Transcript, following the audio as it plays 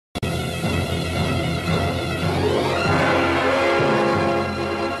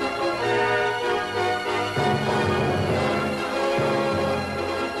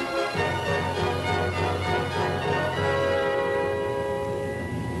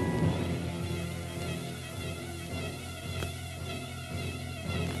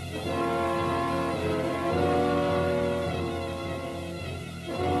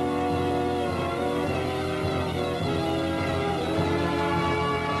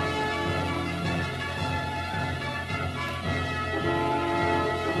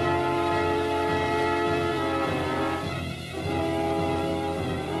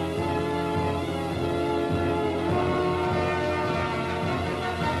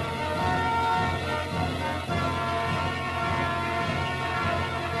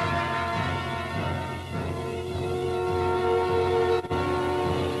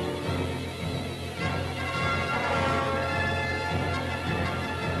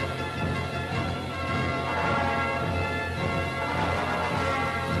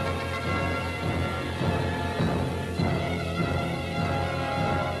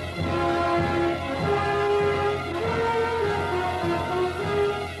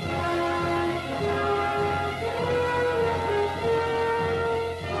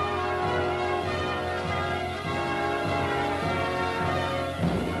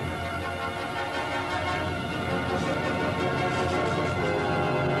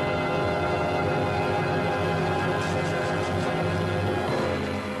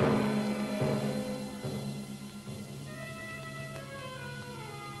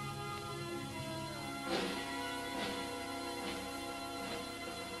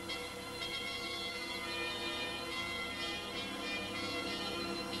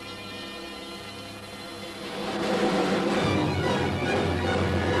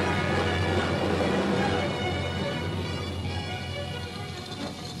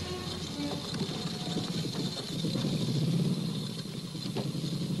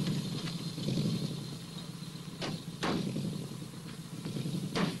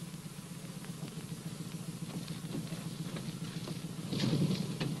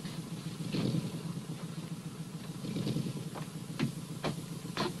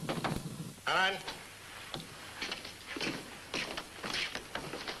Herein.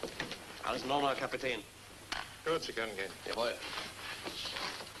 Alles in Ordnung, Kapitän. Gut, Sie können gehen. Jawohl.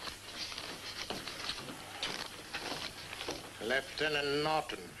 Lieutenant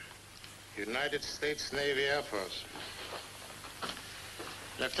Norton, United States Navy Air Force.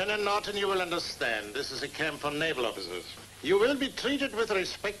 Lieutenant Norton, you will understand, this is a camp for naval officers. You will be treated with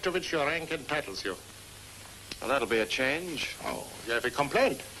respect to which your rank entitles you. Well, that'll be a change. Oh, you have a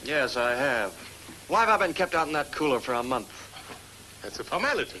complaint? Yes, I have. Why have I been kept out in that cooler for a month? That's a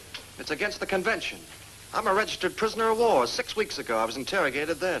formality. It's against the convention. I'm a registered prisoner of war. 6 weeks ago, I was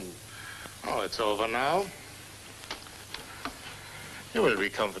interrogated then. Oh, it's over now. You will be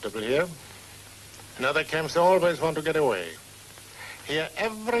comfortable here. In other camps, they always want to get away. Here,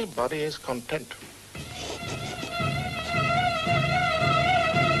 everybody is content.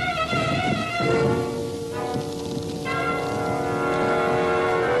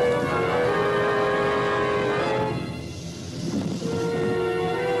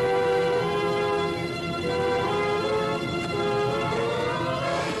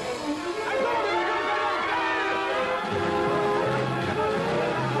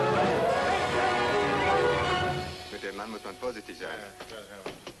 Vorsichtig sein.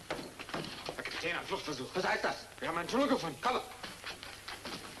 Herr Kapitän, ein Fluchtversuch. Was heißt das? Wir haben einen Tunnel gefunden. Komm.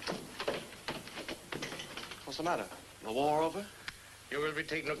 What's the matter? The war over? You will be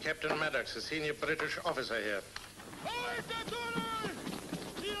taken to Captain Maddox, a senior British officer here. Wo ist der Tunnel?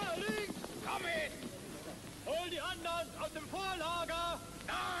 Hier links! Komm mit! Hol die anderen aus dem Vorlager!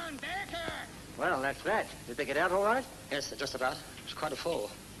 Dann, Decke! Well, that's that. Did they get out all right? Yes, sir, just about. It's quite a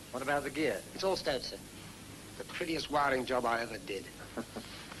fall. What about the gear? It's all stowed, sir. The prettiest wiring job I ever did.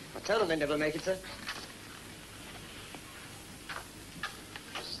 I told them they'd never make it, sir.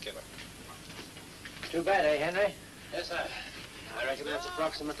 Skipper. Too bad, eh, Henry? Yes, sir. I reckon that's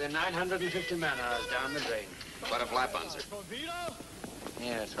approximately 950 man-hours down the drain. Quite a flap on, sir.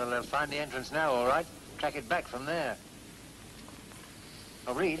 Yes, well, they'll find the entrance now, all right. Track it back from there.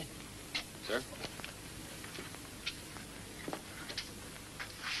 Oh, Reed. Sir?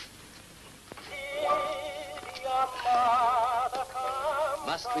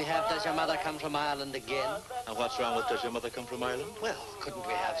 Must we have Does Your Mother Come From Ireland again? And what's wrong with Does Your Mother Come From Ireland? Well, couldn't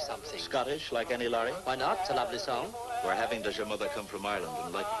we have something? Scottish, like Annie Laurie? Why not? It's a lovely song. We're having Does Your Mother Come From Ireland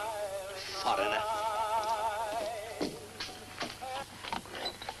in Lightning. Foreigner.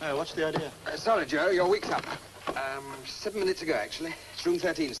 Hey, what's the idea? Sorry, Joe, your week's up. 7 minutes ago, actually. It's room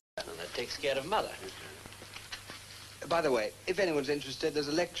 13. Well, that takes care of Mother. By the way, if anyone's interested, there's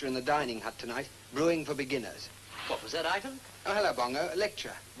a lecture in the dining hut tonight, Brewing for Beginners. What was that item? Oh, hello, Bongo. A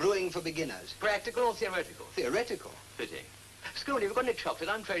lecture, Brewing for Beginners. Practical or theoretical? Theoretical. Pity. School, you've got any chocolate?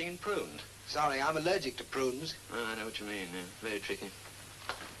 I'm trading in prunes. Sorry, I'm allergic to prunes. Oh, I know what you mean. Yeah. Very tricky.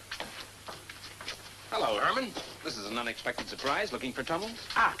 Hello, Herman. This is an unexpected surprise. Looking for trouble?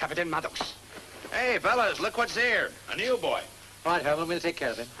 Ah, Captain Maddox. Hey, fellas, look what's here. A new boy. All right, Herman, we'll take care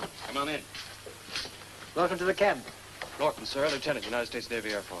of him. Come on in. Welcome to the camp. Norton, sir, Lieutenant, United States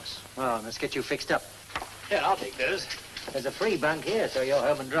Navy Air Force. Well, let's get you fixed up. Here, I'll take those. There's a free bunk here, so you're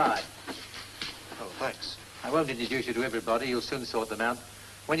home and dry. Oh, thanks. I won't introduce you to everybody. You'll soon sort them out.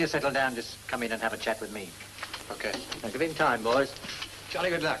 When you settle down, just come in and have a chat with me. Okay. Now, give him time, boys.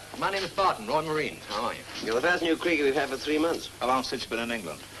 Jolly good luck. My name is Barton, Royal Marines. How are you? You're the first new Krieger we've had for 3 months. How long since you've been in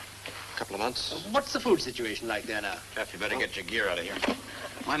England? A couple of months. What's the food situation like there now? Jeff, you better get your gear out of here.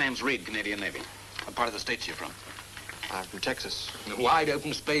 My name's Reed, Canadian Navy. What part of the States you from? I'm from Texas. Wide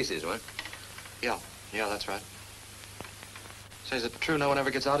open spaces, what? Yeah, that's right. Say, is it true no one ever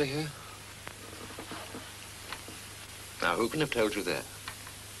gets out of here? Now, who can have told you that?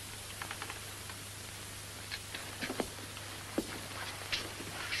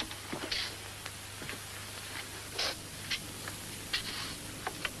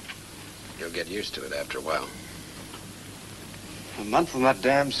 You'll get used to it after a while. A month in that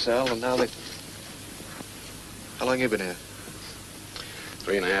damn cell, and now they... How long you been here?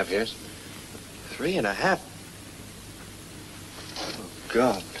 3.5 years. 3.5? Oh,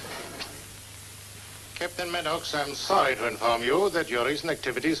 God. Captain Maddox, I'm sorry to inform you that your recent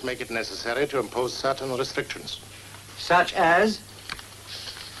activities make it necessary to impose certain restrictions. Such as?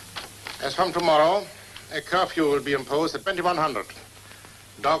 As from tomorrow, a curfew will be imposed at 2100.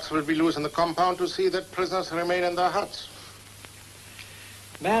 Dogs will be loose in the compound to see that prisoners remain in their huts.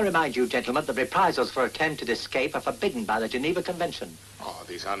 May I remind you, gentlemen, that reprisals for attempted escape are forbidden by the Geneva Convention. Oh,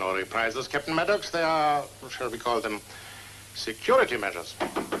 these are no reprisals, Captain Maddox. They are, shall we call them, security measures.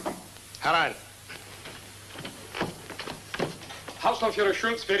 Herein. Hauptaufführer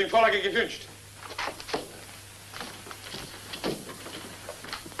Schulz wird in Vorlage gewünscht.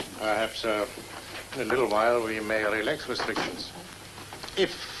 Perhaps in a little while we may relax restrictions.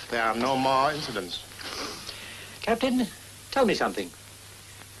 If there are no more incidents. Captain, tell me something.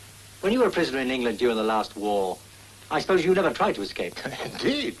 When you were a prisoner in England during the last war, I suppose you never tried to escape.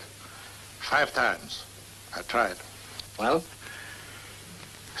 Indeed. 5 times. I tried. Well?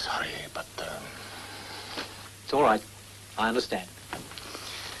 Sorry, but... It's all right. I understand.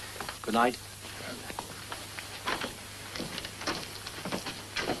 Good night.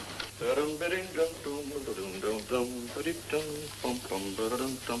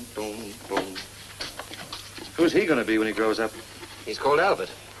 Who's he going to be when he grows up? He's called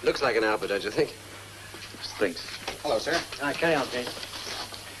Albert. Looks like an Albert, don't you think? Thanks. Hello, sir. Carry on, please.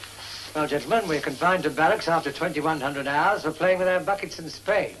 Well, gentlemen, we're confined to barracks after 2,100 hours for playing with our buckets and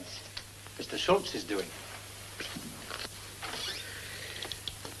spades. Mr. Schultz is doing.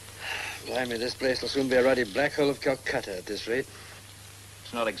 Blimey, this place will soon be a ruddy black hole of Calcutta at this rate.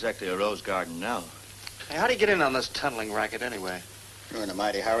 It's not exactly a rose garden now. Hey, how do you get in on this tunneling racket anyway? You're in a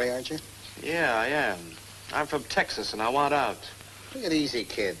mighty hurry, aren't you? Yeah, I am. I'm from Texas and I want out. Take it easy,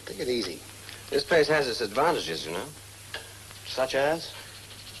 kid. Take it easy. This place has its advantages, you know. Such as?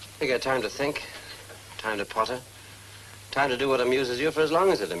 You get time to think, time to potter, time to do what amuses you for as long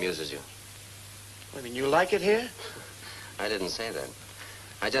as it amuses you. I mean, you like it here? I didn't say that.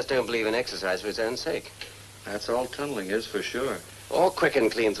 I just don't believe in exercise for its own sake. That's all tunneling is, for sure. Or quick and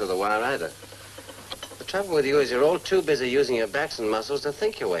clean through the wire, either. The trouble with you is you're all too busy using your backs and muscles to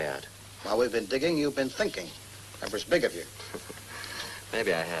think your way out. While we've been digging, you've been thinking. That was big of you.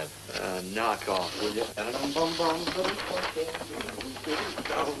 Maybe I have. Knock off, will you?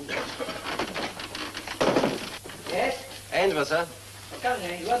 Yes? Ainsworth, sir. Come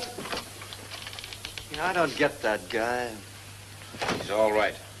in, Ainsworth. I don't get that guy. He's all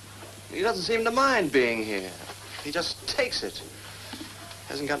right. He doesn't seem to mind being here. He just takes it.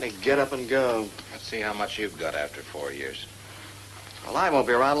 Hasn't got any get up and go. Let's see how much you've got after 4 years. Well, I won't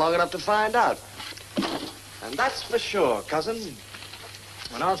be around long enough to find out. And that's for sure, cousin.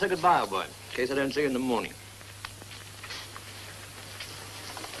 And I'll say goodbye, boy, in case I don't see you in the morning.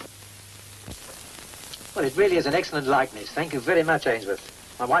 Well, it really is an excellent likeness. Thank you very much, Ainsworth.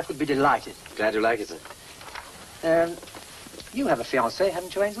 My wife would be delighted. Glad you like it, sir. You have a fiancée,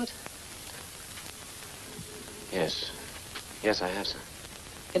 haven't you, Ainsworth? Yes. Yes, I have, sir.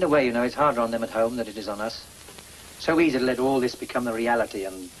 In a way, you know, it's harder on them at home than it is on us. So easy to let all this become the reality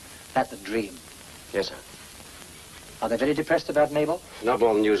and that the dream. Yes, sir. Are they very depressed about Mabel? Not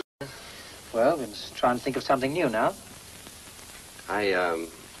more than usual. Well, we must try and think of something new now. I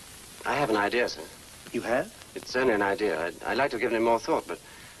have an idea, sir. You have? It's only an idea. I'd like to have given it more thought, but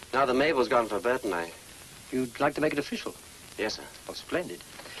now that Mabel's gone for Burton, You'd like to make it official? Yes, sir. Oh, splendid.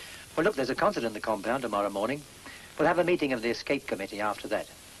 Well, look, there's a concert in the compound tomorrow morning. We'll have a meeting of the escape committee after that.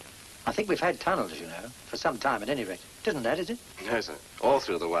 I think we've had tunnels, you know, for some time at any rate. Isn't that, is it? No, sir. All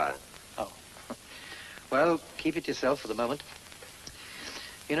through the wire. Oh. Well, keep it to yourself for the moment.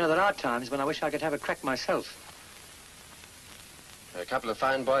 You know, there are times when I wish I could have a crack myself. They're a couple of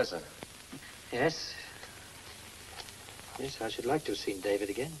fine boys, sir. Yes. Yes, I should like to have seen David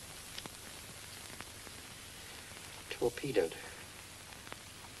again. Torpedoed.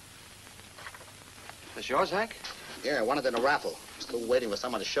 This yours, Hank? Yeah, I won it in a raffle. Still waiting for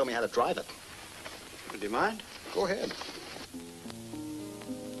someone to show me how to drive it. Do you mind? Go ahead.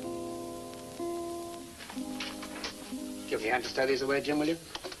 Give me a hand to stow these away, Jim, will you?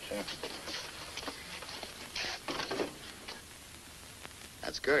 Sure.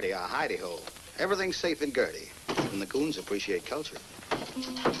 That's Gertie, our hidey hole. Everything's safe in Gertie. Even the goons appreciate culture.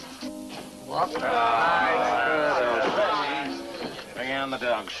 What? Bring on the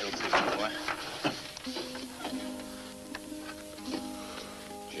dog, Schultz, boy.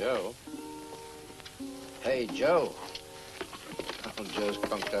 Joe? Hey, Joe. Oh, Joe's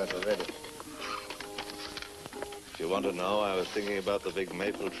conked out already. If you want to know, I was thinking about the big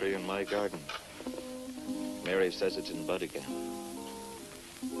maple tree in my garden. Mary says it's in bud again.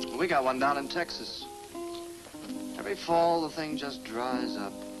 We got one down in Texas. Every fall, the thing just dries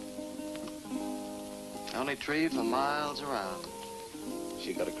up. Only tree for miles around.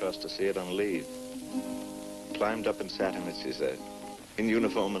 She got across to see it on leave. Climbed up and sat in it, she said. In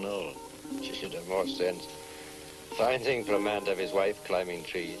uniform and all. She should have more sense. Fine thing for a man to have his wife climbing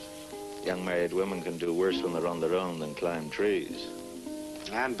trees. Young married women can do worse when they're on their own than climb trees.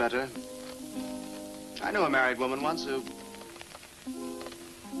 And better. I knew a married woman once who...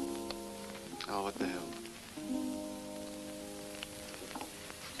 Oh, what the hell?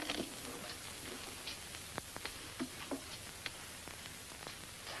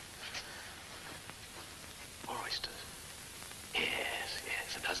 Oysters.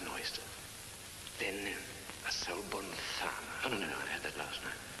 Yes, a dozen oysters.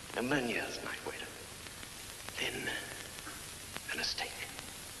 A Meunier's night waiter. Thin and a steak.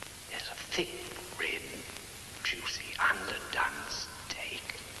 Yes, a thick, red, juicy, underdone steak.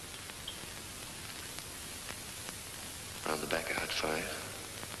 Round the backyard,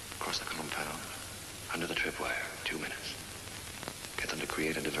 5. Across the compound. Under the tripwire, 2 minutes. Get them to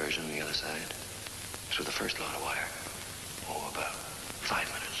create a diversion on the other side. Through the first lot of wire. Oh, about 5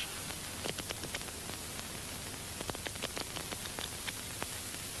 minutes.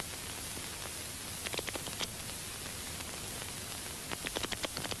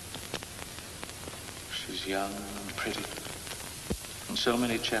 She's young and pretty. And so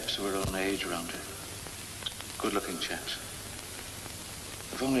many chaps of her own age around her. Good-looking chaps.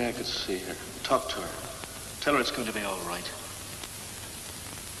 If only I could see her, talk to her, tell her it's going to be all right.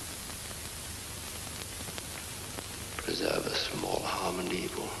 Preserve us from all harm and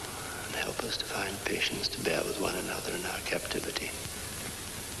evil, and help us to find patience to bear with one another in our captivity.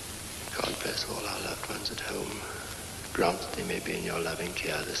 God bless all our loved ones at home. Grant that they may be in your loving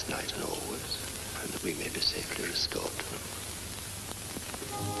care this night and always, and that we may be safely restored to them.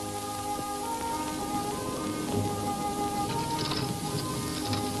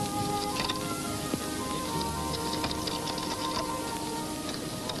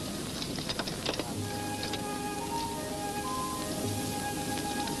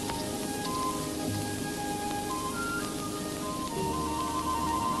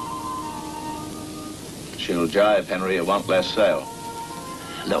 She'll jive, Henry. You want less sail.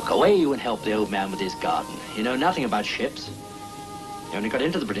 Look, away you and help the old man with his garden. You know nothing about ships. You only got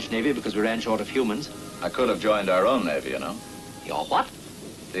into the British Navy because we ran short of humans. I could have joined our own Navy, you know. Your what?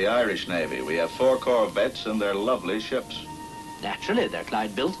 The Irish Navy. We have 4 corvettes and they're lovely ships. Naturally, they're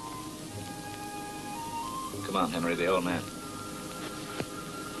Clyde built. Come on, Henry, the old man.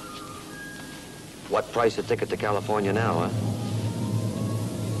 What price a ticket to California now, huh?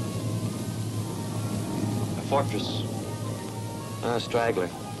 A fortress. A straggler.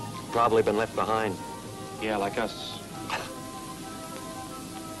 Probably been left behind. Yeah, like us.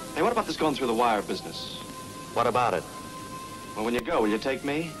 Hey, what about this going through the wire business? What about it? Well, when you go, will you take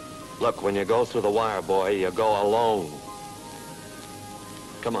me? Look, when you go through the wire, boy, you go alone.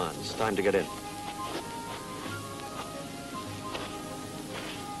 Come on, it's time to get in.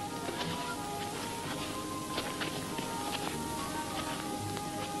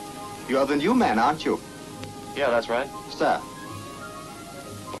 You're the new man, aren't you? Yeah, that's right. Sir.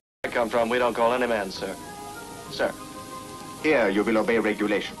 Where I come from, we don't call any man, sir. Sir. Here, you will obey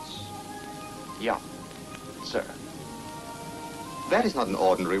regulations. Yeah, sir. That is not an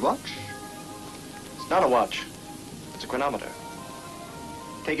ordinary watch. It's not a watch. It's a chronometer.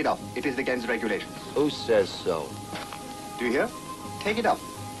 Take it off. It is against regulations. Who says so? Do you hear? Take it off.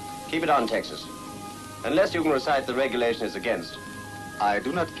 Keep it on, Texas. Unless you can recite the regulation it's against. I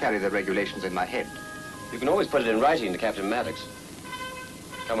do not carry the regulations in my head. You can always put it in writing to Captain Maddox.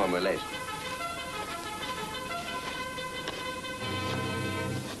 Come on, we're late.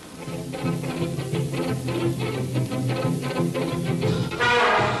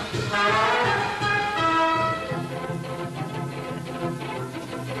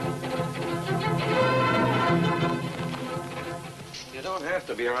 You don't have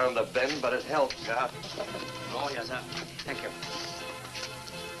to be around the bend, but it helps, sir. Oh, yes, sir. Thank you.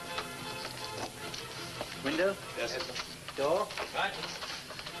 Window? Yes, sir. Door? Right.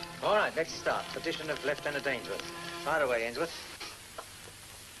 All right, let's start. Petition of Lieutenant Ainsworth. Fire away, Ainsworth.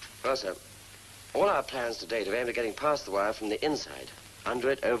 Well, sir, all our plans to date have aimed at getting past the wire from the inside.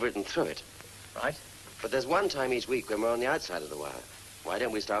 Under it, over it, and through it. Right. But there's one time each week when we're on the outside of the wire. Why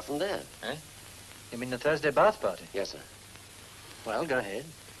don't we start from there? Eh? You mean the Thursday bath party? Yes, sir. Well, go ahead.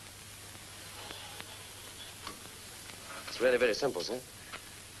 It's really very simple, sir.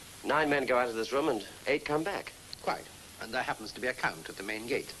 9 men go out of this room and 8 come back. Quite. And there happens to be a count at the main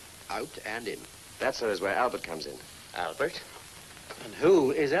gate. Out and in. That, sir, is where Albert comes in. Albert? And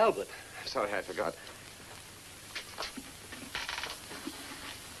who is Albert? Sorry, I forgot.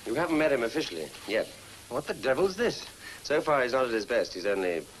 You haven't met him officially yet. What the devil's this? So far, he's not at his best. He's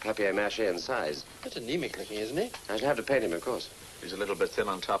only papier-mâché in size. That's anemic looking, isn't he? I shall have to paint him, of course. He's a little bit thin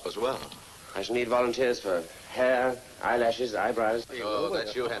on top as well. I shall need volunteers for hair, eyelashes, eyebrows. Oh,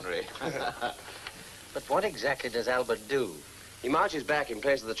 that's you, Henry. But what exactly does Albert do? He marches back in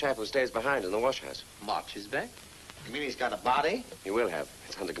place of the chap who stays behind in the wash house. Marches back? You mean he's got a body? He will have.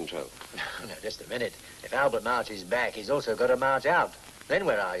 It's under control. No, just a minute. If Albert marches back, he's also got to march out. Then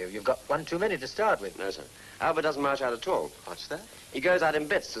where are you? You've got one too many to start with. No, sir. Albert doesn't march out at all. What's that? He goes out in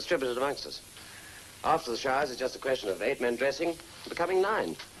bits, distributed amongst us. After the showers, it's just a question of 8 men dressing, becoming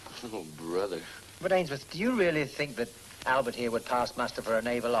 9. Oh, brother. But Ainsworth, do you really think that... Albert here would pass muster for a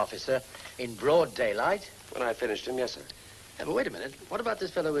naval officer in broad daylight. When I finished him, yes, sir. Yeah, but wait a minute. What about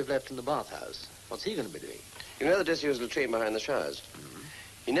this fellow we've left in the bathhouse? What's he going to be doing? You know the disused latrine behind the showers? Mm-hmm.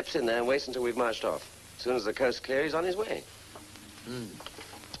 He nips in there and waits until we've marched off. As soon as the coast's clear, he's on his way.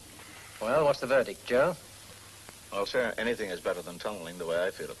 Well, what's the verdict, Joe? Well, sir, anything is better than tunneling the way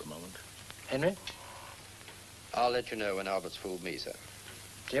I feel at the moment. Henry? I'll let you know when Albert's fooled me, sir.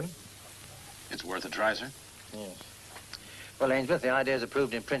 Jim? It's worth a try, sir. Yes. Well, Ainsworth, the idea's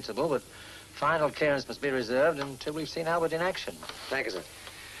approved in principle, but final clearance must be reserved until we've seen Albert in action. Thank you, sir.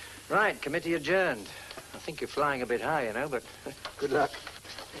 Right, committee adjourned. I think you're flying a bit high, you know, but good luck.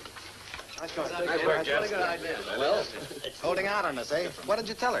 Nice work, Jeff. Well, holding out on us, eh? What did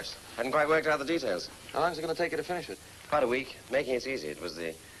you tell us? Hadn't quite worked out the details. How long is it going to take you to finish it? About a week. Making it's easy. It was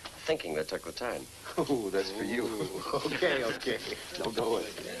the thinking that took the time. Oh, that's for you. Okay, okay. Don't go away.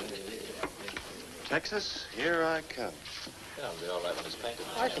 Texas, here I come. Yeah, I'll be all right when it's painted.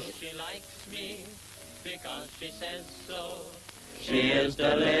 I think She likes me because she says so. She is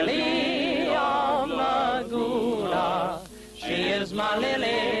the lily of Laguna. She is my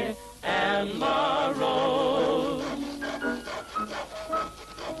lily and my rose.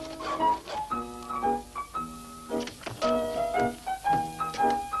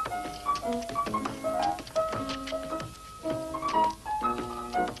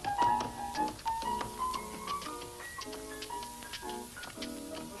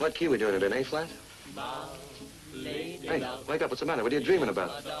 What key we doing it in, A-flat? Hey, wake up. What's the matter? What are you dreaming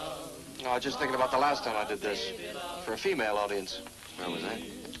about? Oh, I was just thinking about the last time I did this. For a female audience. Where was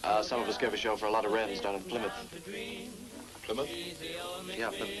that? Some of us gave a show for a lot of Wrens down in Plymouth. Plymouth? Yeah,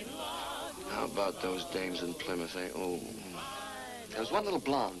 Plymouth. How about those dames in Plymouth, eh? Oh. There was one little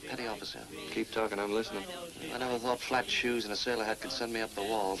blonde, petty officer. Keep talking, I'm listening. I never thought flat shoes and a sailor hat could send me up the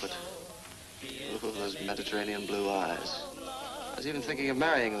wall, but... Oh, those Mediterranean blue eyes. I was even thinking of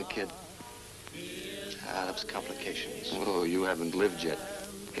marrying the kid. Ah, that was complications. Oh, you haven't lived yet.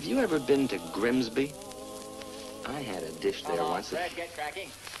 Have you ever been to Grimsby? I had a dish there once. Fred, get cracking.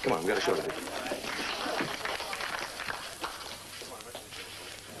 Come on, we've got to show you.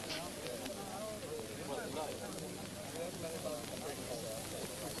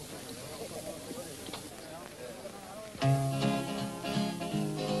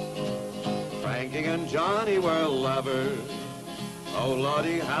 Frankie and Johnny were lovers. Oh,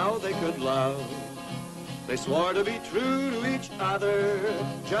 Lordy, how they could love. They swore to be true to each other,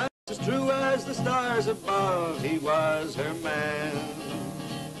 just as true as the stars above. He was her man,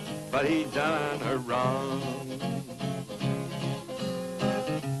 but he done her wrong.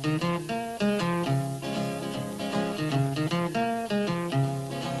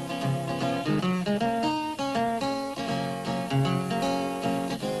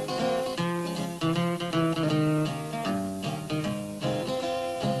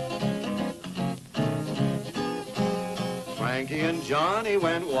 Frankie and Johnny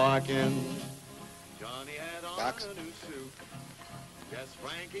went walking. Johnny had on Box. a new suit. Yes,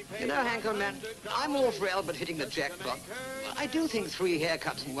 Frankie paid You know, Hank, old man, I'm all for Albert hitting the jackpot. I do think 3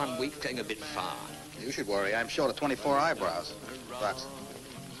 haircuts in 1 week going a bit far. You should worry. I'm short of 24 eyebrows. Box.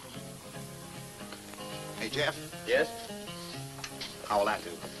 Hey, Jeff. Yes? How will that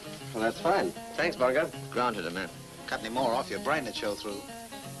do? Well, that's fine. Thanks, Bongo. Granted, a man. Cut any more off, your brain would show through.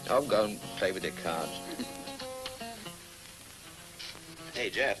 I'll go and play with your cards. Hey,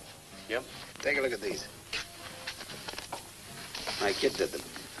 Jeff. Yep? Take a look at these. My kid did them.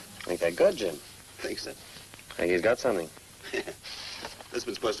 Think they're good, Jim. Think so? Think he's got something. This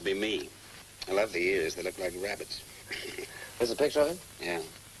one's supposed to be me. I love the ears. They look like rabbits. There's a picture of him? Yeah.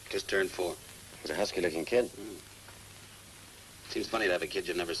 Just turned 4. He's a husky-looking kid. Seems funny to have a kid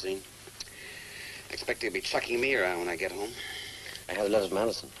you've never seen. I expect he'll be chucking me around when I get home. I have a letter from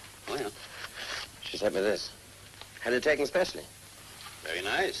Allison. Oh, yeah. She sent me this. Had it taken specially. Very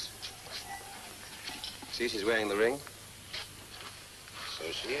nice. See, she's wearing the ring.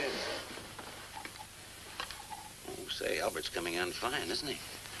 So she is. Oh, say, Albert's coming on fine, isn't he?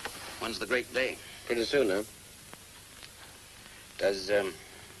 When's the great day? Pretty soon, huh? Does,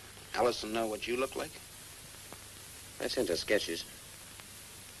 Allison know what you look like? I sent her sketches.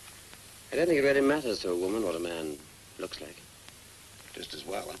 I don't think it really matters to a woman what a man looks like. Just as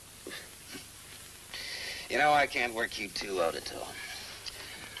well, huh? You know, I can't work you two out at all.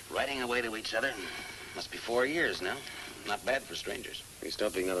 Riding away to each other. Must be 4 years now. Not bad for strangers. We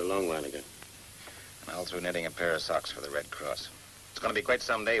stopped being out a long while ago. And all through knitting a pair of socks for the Red Cross. It's going to be quite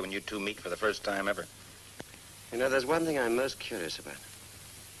some day when you two meet for the first time ever. You know, there's one thing I'm most curious about.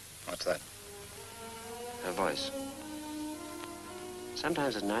 What's that? Her voice.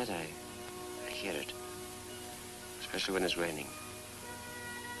 Sometimes at night I hear it. Especially when it's raining.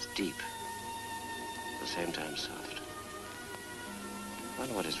 It's deep. At the same time soft. I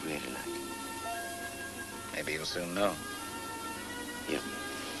wonder what it's really like. Maybe you'll soon know. Yep.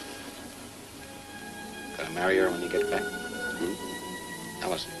 Gonna marry her when you get back? Hmm?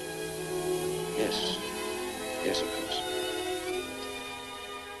 Allison. Yes. Yes, of course.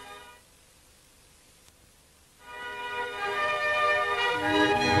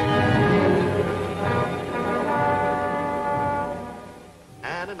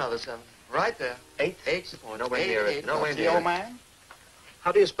 And another 7. Right there. 8. 8's the point. Nowhere near it. Nowhere That's the near old it. man.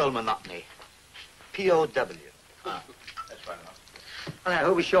 How do you spell monotony? P-O-W. That's right enough. Well, now,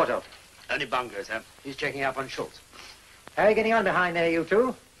 who we short of? Only Bungo, sir. He's checking up on Schultz. How are you getting on behind there, you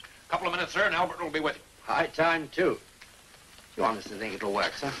two? Couple of minutes, sir, and Albert will be with you. High time, too. You honestly think it'll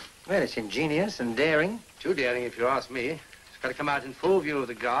work, sir? Well, it's ingenious and daring. Too daring, if you ask me. It's got to come out in full view of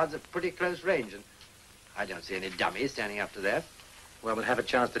the guards at pretty close range, and I don't see any dummies standing up to that. Well, we'll have a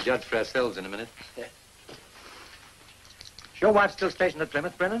chance to judge for ourselves in a minute. Yeah. Is your wife still stationed at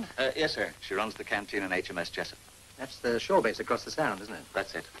Plymouth, Brennan? Yes, sir. She runs the canteen in HMS Jessup. That's the shore base across the Sound, isn't it?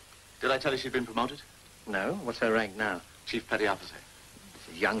 That's it. Did I tell you she'd been promoted? No. What's her rank now? Chief Petty Officer.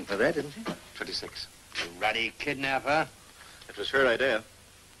 She's young for that, isn't she? 26. You ruddy kidnapper. It was her idea.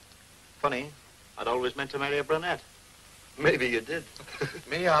 Funny, I'd always meant to marry a brunette. Maybe you did.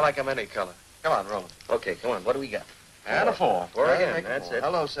 Me, I like 'em any color. Come on, roll 'em. Okay, come on. What do we got? And a 4. 4 Yeah, again. make That's 4. it.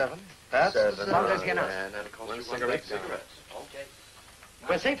 Hello, 7. That's 7. Bungo's getting up. And that'll cost One you 1 cigarette. cigarette. Okay.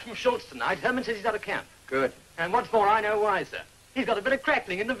 We're safe from Schultz tonight. Herman says he's out of camp. Good. And what's more, I know why, sir. He's got a bit of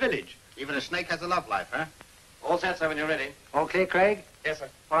crackling in the village. Even a snake has a love life, huh? All set, sir, when you're ready. All clear, Craig? Yes, sir.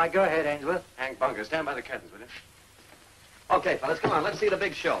 All right, go ahead, Ainsworth. Hank Bunker, stand by the curtains, will you? Okay, fellas, come on. Let's see the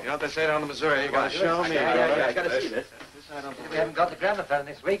big show. You know what they say down in Missouri? You gotta show me. Yeah, I gotta see this. If we haven't got the gramophone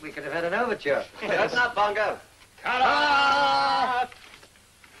this week, we could have had an overture. That's not Bungo. Cut!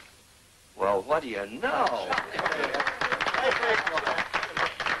 Well, what do you know?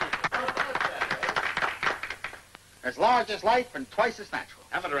 As large as life and twice as natural.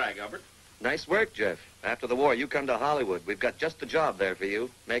 Have a drag, Albert. Nice work, Jeff. After the war, you come to Hollywood. We've got just the job there for you,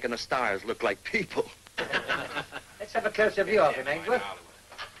 making the stars look like people. Let's have a closer view of him, Ainsworth.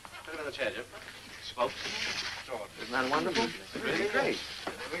 Put him in the chair, Jeff. Smoke. Isn't that wonderful? Really great.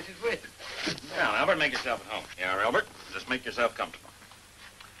 Where's his wit? Now, Albert, make yourself at home. Yeah, Albert, just make yourself comfortable.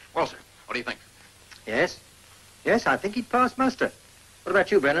 Well, sir, what do you think? Yes. Yes, I think he'd pass muster. What about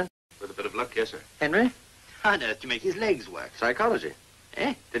you, Brennan? With a bit of luck, yes, sir. Henry? How on earth do you make his legs work? Psychology.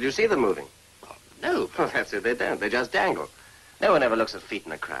 Eh? Did you see them moving? No. Oh, that's it. They don't. They just dangle. No one ever looks at feet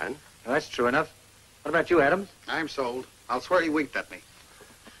in a crowd. Oh, that's true enough. What about you, Adams? I'm sold. I'll swear he winked at me.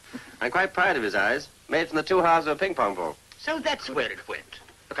 I'm quite proud of his eyes. Made from the 2 halves of a ping pong ball. So that's where it went.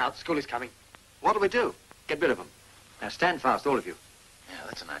 Look out, school is coming. What do we do? Get rid of him. Now stand fast, all of you. Yeah,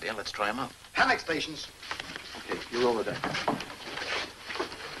 that's an idea. Let's try him out. Hammock stations. Okay, you roll the deck.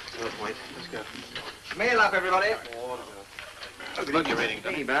 Wait, let's go. Mail up, everybody. Look, you're reading,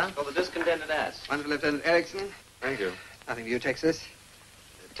 Thank you, Brown. For the discontented ass. One for Lieutenant Erickson. Thank you. Nothing for you, Texas.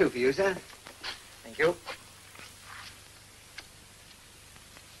 2 for you, sir. Thank you.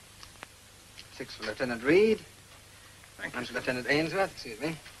 6 for Lieutenant Reed. Thank One you. for Lieutenant Ainsworth. Excuse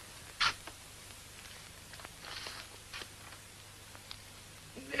me.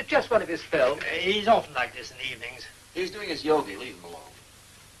 Just one of his spells. He's often like this in the evenings. He's doing his yogi. Leave him alone.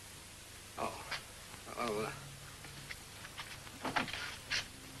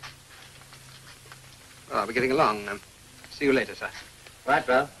 Well, we're getting along. See you later, sir. Right,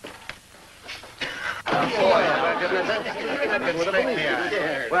 Brown.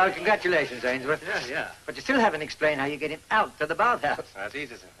 Well, congratulations, Ainsworth. Yeah. But you still haven't explained how you get him out to the bathhouse. That's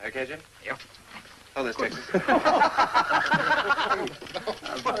easy, sir. Okay, Jim? Yep. Oh, there's Texas.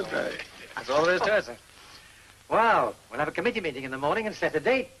 That's all there is to it, sir. Well, we'll have a committee meeting in the morning and set a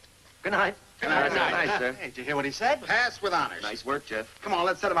date. Good night. Good night. Nice, sir. Hey, did you hear what he said? Pass with honors. Nice work, Jeff. Come on,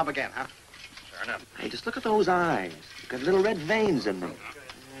 let's set him up again, huh? Sure enough. Hey, just look at those eyes. Got little red veins in them.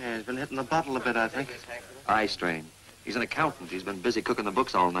 Yeah, he's been hitting the bottle a bit, I think. Eye strain. He's an accountant. He's been busy cooking the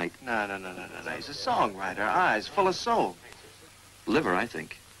books all night. No. He's a songwriter. Eyes full of soul. Liver, I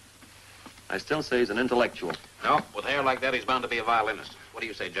think. I still say he's an intellectual. No, with hair like that, he's bound to be a violinist. What do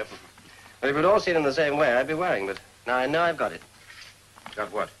you say, Jeff? Well, if we'd all seen him the same way, I'd be worrying, but now I know I've got it.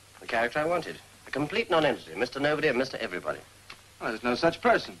 Got what? The character I wanted. A complete non-entity. Mr. Nobody and Mr. Everybody. Well, there's no such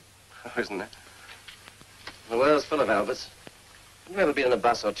person. Oh, isn't there? The world's full of Alberts. Have you ever been in a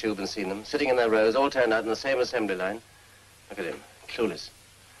bus or tube and seen them, sitting in their rows, all turned out in the same assembly line? Look at him, clueless.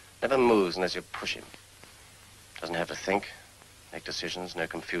 Never moves unless you push him. Doesn't have to think, make decisions, no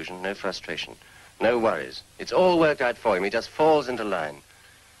confusion, no frustration. No worries. It's all worked out for him. He just falls into line.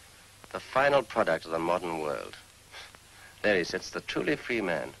 The final product of the modern world. There he sits, the truly free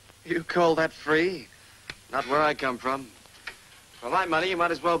man. You call that free? Not where I come from. For my money, you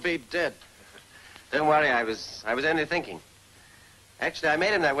might as well be dead. Don't worry, I was only thinking. Actually, I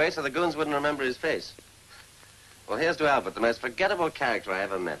made him that way so the goons wouldn't remember his face. Well, here's to Albert, the most forgettable character I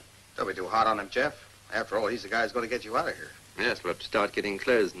ever met. Don't be too hard on him, Jeff. After all, he's the guy who's going to get you out of here. Yes, we'll have to start getting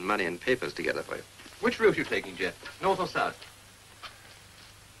clothes and money and papers together for you. Which route you taking, Jeff? North or south?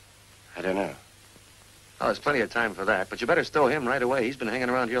 I don't know. Oh, there's plenty of time for that, but you better stow him right away. He's been hanging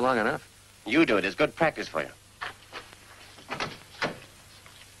around here long enough. You do it. It's good practice for you.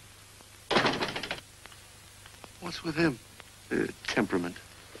 What's with him? Temperament.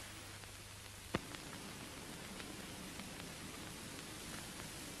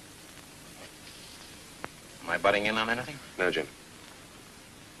 Am I butting in on anything? No, Jim.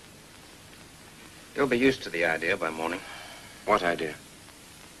 You'll be used to the idea by morning. What idea?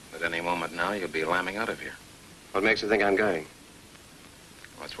 At any moment now, you'll be lambing out of here. What makes you think I'm going?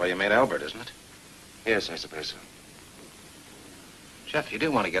 Well, that's why you made Albert, isn't it? Yes, I suppose so. Jeff, you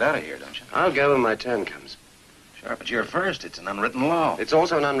do want to get out of here, don't you? I'll go when my turn comes. Sure, but you're first. It's an unwritten law. It's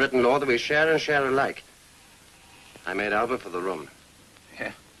also an unwritten law that we share and share alike. I made Albert for the room.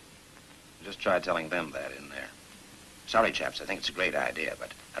 Yeah. Just try telling them that in there. Sorry, chaps, I think it's a great idea,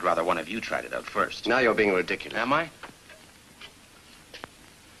 but I'd rather one of you tried it out first. Now you're being ridiculous. Am I?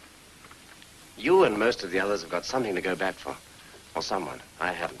 You and most of the others have got something to go back for. Or someone.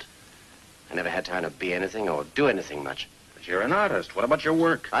 I haven't. I never had time to be anything or do anything much. But you're an artist. What about your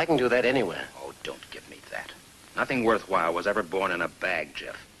work? I can do that anywhere. Oh, don't give me that. Nothing worthwhile was ever born in a bag,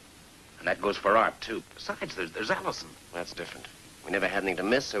 Jeff. And that goes for art, too. Besides, there's Allison. That's different. We never had anything to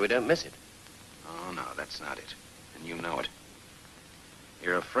miss, so we don't miss it. Oh, no, that's not it. And you know it.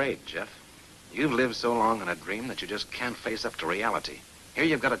 You're afraid, Jeff. You've lived so long in a dream that you just can't face up to reality. Here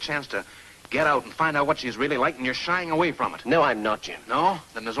you've got a chance to get out and find out what she's really like, and you're shying away from it. No, I'm not, Jim. No?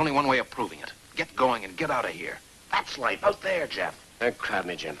 Then there's only one way of proving it. Get going and get out of here. That's life out there, Jeff. Don't crowd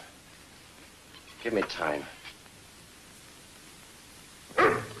me, Jim. Give me time.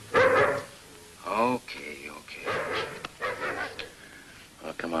 Okay.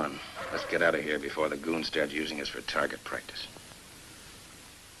 Well, come on. Let's get out of here before the goons start using us for target practice.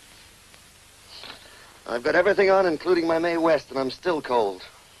 I've got everything on, including my Mae West, and I'm still cold.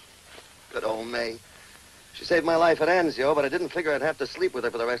 Good old Mae. She saved my life at Anzio, but I didn't figure I'd have to sleep with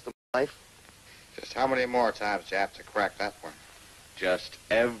her for the rest of my life. Just how many more times do you have to crack that one? Just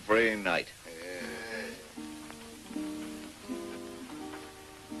every night.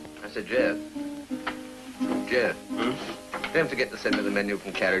 I said, Jeff. Jeff. Don't forget to send me the menu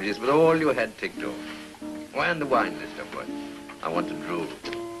from Carriages with all you had ticked off. Why, and the wine list, of course. I want to drool.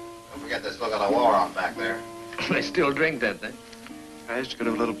 Don't forget this look at the war on back there. They still drink, don't they? I used to go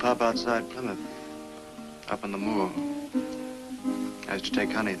to a little pub outside Plymouth, up on the moor. I used to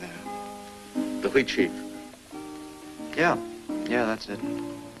take honey there. The Wheat Sheep. Yeah, that's it.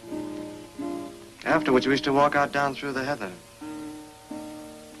 Afterwards, we used to walk out down through the heather.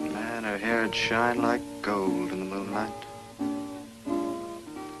 Man, her hair'd shine like gold in the moonlight.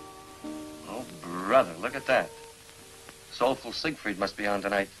 Oh, brother, look at that. Soulful Siegfried must be on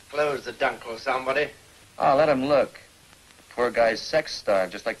tonight. Close the dunkel, somebody. Oh, let him look. Poor guy's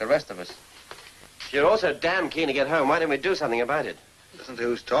sex-starved, just like the rest of us. If you're also damn keen to get home, why don't we do something about it? Listen to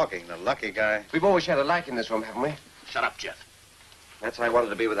who's talking, the lucky guy. We've always had a light in this room, haven't we? Shut up, Jeff. That's how I wanted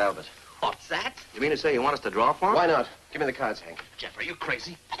to be with Albert. What's that? You mean to say you want us to draw for him? Why not? Give me the cards, Hank. Jeff, are you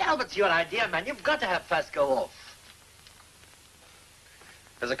crazy? But Albert's your idea, man. You've got to have Fusco off.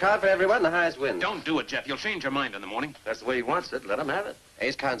 There's a card for everyone, the highest wins. Don't do it, Jeff. You'll change your mind in the morning. That's the way he wants it. Let him have it.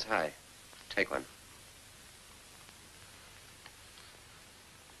 Ace counts high. Take one.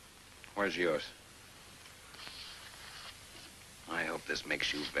 Where's yours? I hope this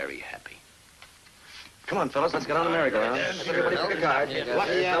makes you very happy. Come on, fellas, let's get on the merry-go-round. Everybody pick a card. There's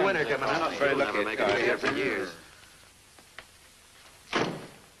the winner coming up. Very lucky. Make it here for years.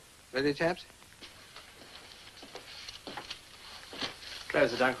 Ready, chaps?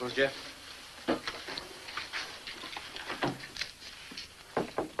 Close the dunkles, Jeff.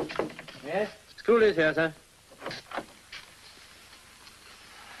 Yes? School is here, sir.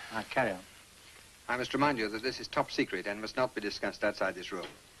 Carry on. I must remind you that this is top secret and must not be discussed outside this room.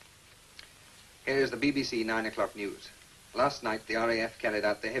 Here is the BBC 9 o'clock news. Last night, the RAF carried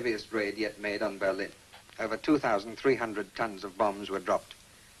out the heaviest raid yet made on Berlin. Over 2,300 tons of bombs were dropped.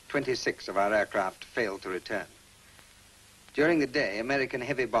 26 of our aircraft failed to return. During the day, American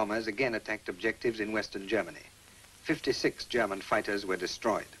heavy bombers again attacked objectives in western Germany. 56 German fighters were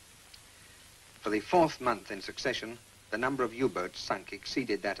destroyed. For the 4th month in succession, the number of U-boats sunk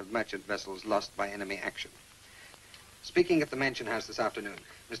exceeded that of merchant vessels lost by enemy action. Speaking at the Mansion House this afternoon,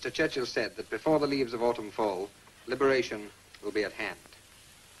 Mr. Churchill said that before the leaves of autumn fall, liberation will be at hand.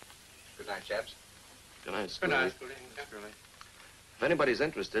 Good night, chaps. Good night, Good Schoolie. night. If anybody's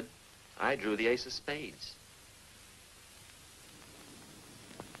interested, I drew the ace of spades.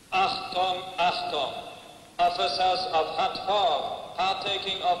 Achtung, Achtung! Officers of Hunt Hall,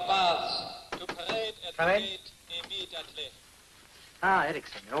 partaking of baths, to parade at the gate immediately. Ah,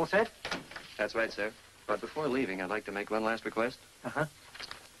 Erickson, you all set? That's right, sir. But before leaving, I'd like to make one last request. Uh-huh.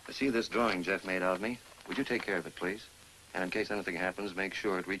 I see this drawing Jeff made out of me. Would you take care of it, please? And in case anything happens, make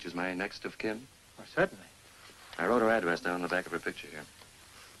sure it reaches my next of kin. Oh, certainly. I wrote her address down on the back of her picture here.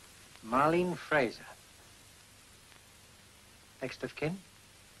 Marlene Fraser. Next of kin?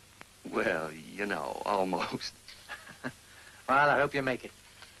 Well, you know, almost. Well, I hope you make it.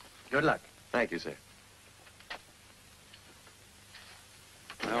 Good luck. Thank you, sir.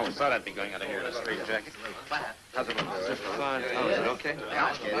 I always thought I'd be going out of here in a straight jacket. How's it look? Fine. Oh, is it okay?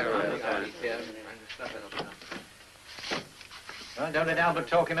 Well, don't let Albert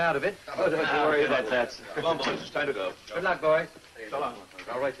talk him out of it. Oh, don't you worry about that. Come on, boys. It's time to go. Good luck, boys. So long.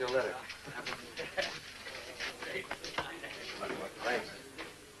 I'll write you a letter. Thanks.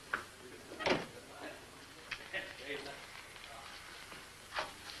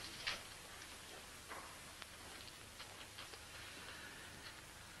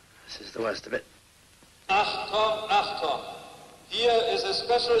 This is the worst of it. Achtung, Achtung! Here is a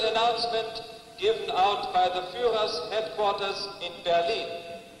special announcement given out by the Führer's headquarters in Berlin.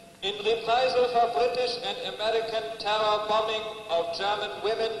 In reprisal for British and American terror bombing of German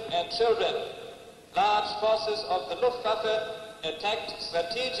women and children, large forces of the Luftwaffe attacked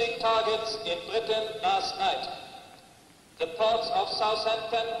strategic targets in Britain last night. The ports of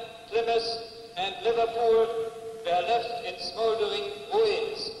Southampton, Plymouth, and Liverpool were left in smoldering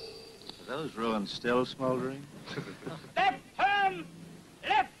ruins. Are those ruins still smoldering? Left turn!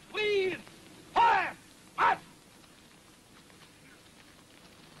 Left wheel! Fire! March!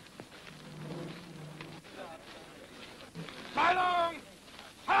 Meinung!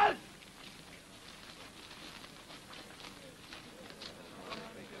 Halt!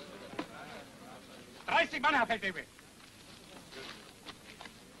 Mann, Herr Feldwebel.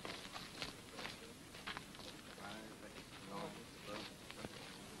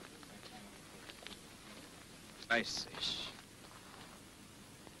 I see.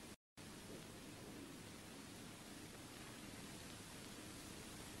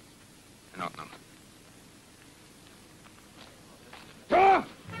 No. Tor!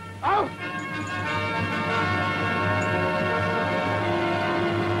 Auf!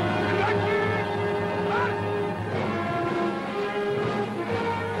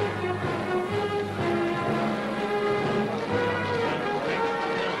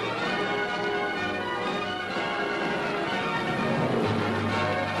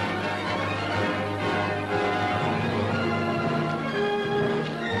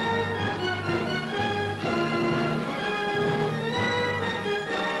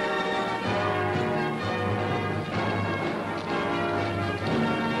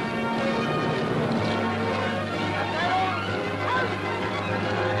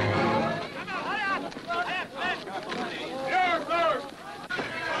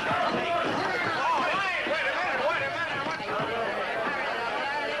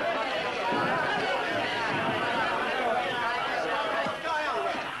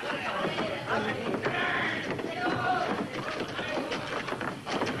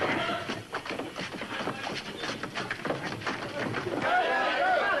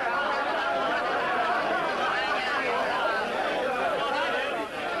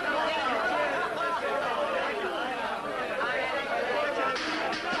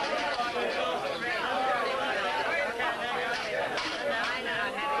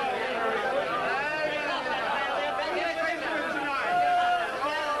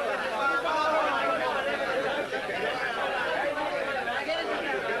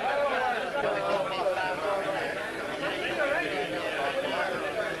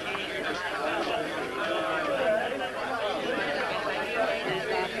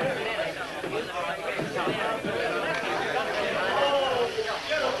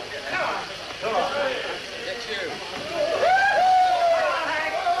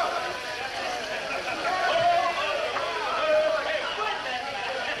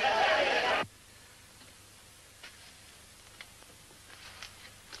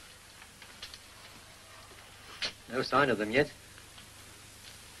 No sign of them yet.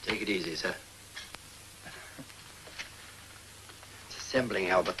 Take it easy, sir. It's assembling,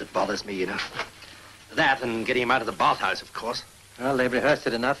 Albert, that bothers me, you know. That and getting him out of the bathhouse, of course. Well, they've rehearsed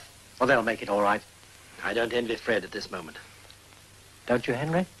it enough. Well, they'll make it all right. I don't envy Fred at this moment. Don't you,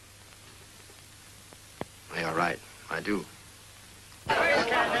 Henry? You're right. I do.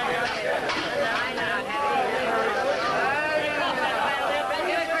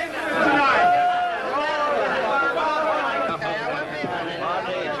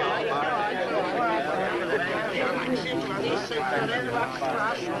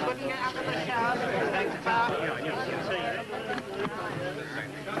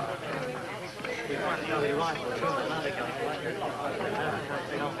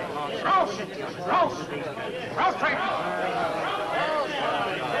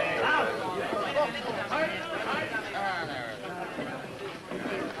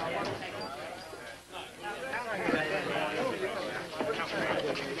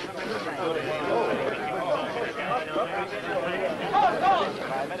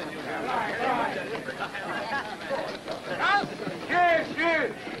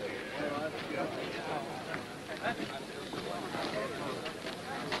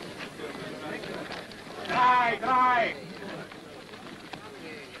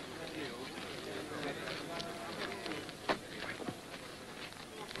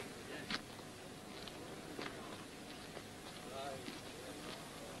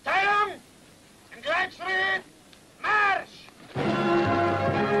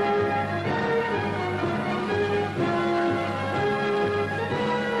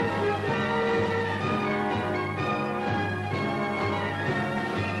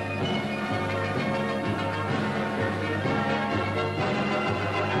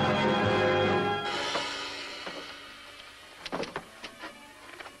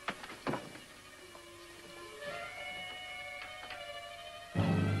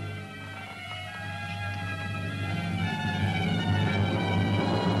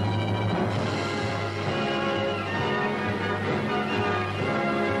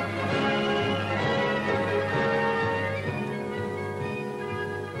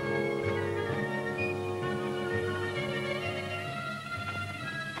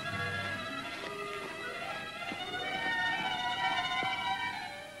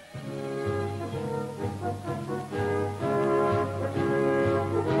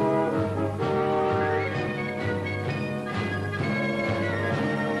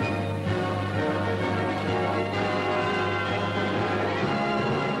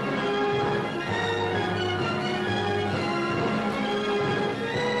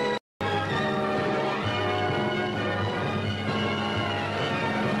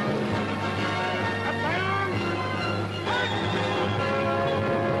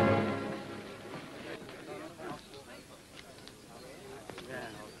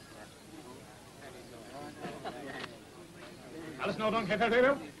 Alles in Ordnung, Herr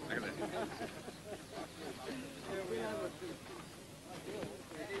Feldwebel?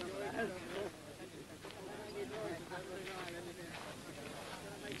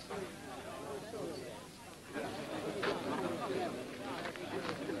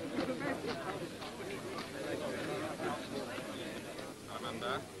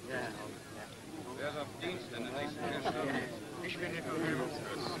 Wer ist auf Dienst in der nächsten Stunde? Ich bin der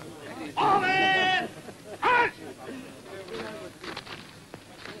Verhörungskurs. Halt!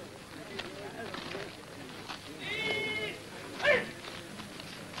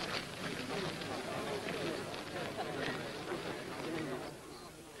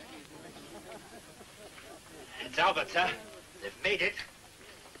 It's Albert, sir. They've made it.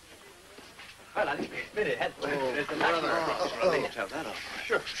 Well, I think we've made it. There's the brother. Tell that off.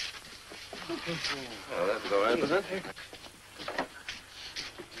 Sure. Well, that was all right, was it? There you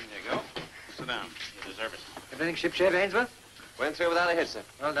go. Sit down. You deserve it. Everything shipshape, Ainsworth? Went through without a hitch, sir.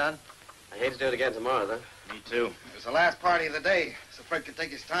 Well done. I hate to do it again tomorrow, though. Me too. It was the last party of the day, so Fred could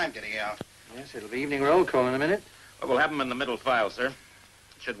take his time getting out. Yes, it'll be evening roll call in a minute. Well, we'll have them in the middle file, sir.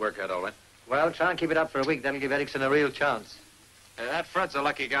 Should work out all right. Well, try and keep it up for a week. That'll give Erickson a real chance. That Fred's a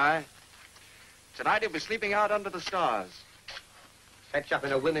lucky guy. Tonight he'll be sleeping out under the stars. Fetch up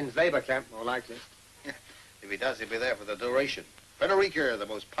in a women's labor camp, more likely. If he does, he'll be there for the duration. Frederica, the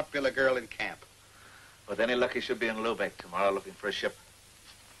most popular girl in camp. With any luck, he should be in Lubeck tomorrow looking for a ship.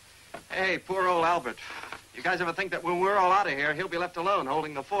 Hey, poor old Albert. You guys ever think that when we're all out of here, he'll be left alone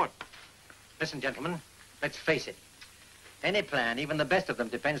holding the fort? Listen, gentlemen, let's face it. Any plan, even the best of them,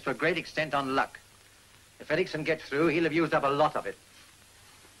 depends to a great extent on luck. If Erickson gets through, he'll have used up a lot of it.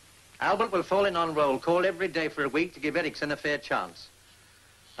 Albert will fall in on roll call every day for a week to give Erickson a fair chance.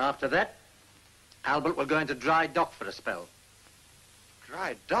 After that, Albert will go into dry dock for a spell.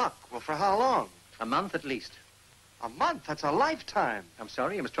 Dry dock? Well, for how long? A month at least. A month? That's a lifetime. I'm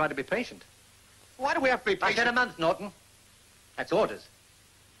sorry, you must try to be patient. Why do we have to be patient? I said a month, Norton. That's orders.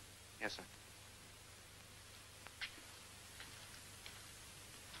 Yes, sir.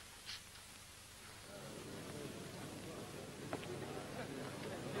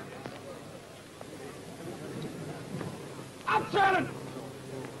 Up, Sergeant!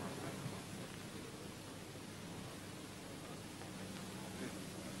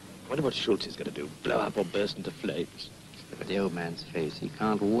 Wonder what Schultz is going to do. Blow up or burst into flames. Look at the old man's face. He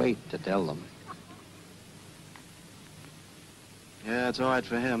can't wait to tell them. Yeah, it's all right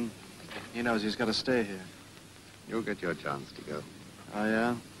for him. He knows he's got to stay here. You'll get your chance to go. Oh,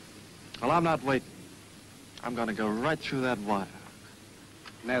 yeah? Well, I'm not waiting. I'm going to go right through that wire.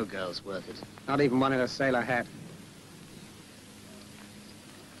 No girl's worth it. Not even one in a sailor hat.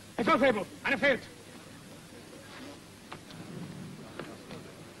 Es soll Febel, eine fehlt.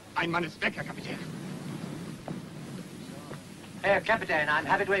 Ein Mann ist weg, Herr Kapitän. Herr Captain, I'm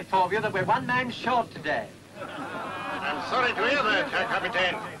happy to inform you that we're one man short today. I'm sorry to hear that, Herr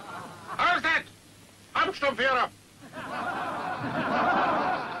Kapitän. How's that? Hauptsturmführer!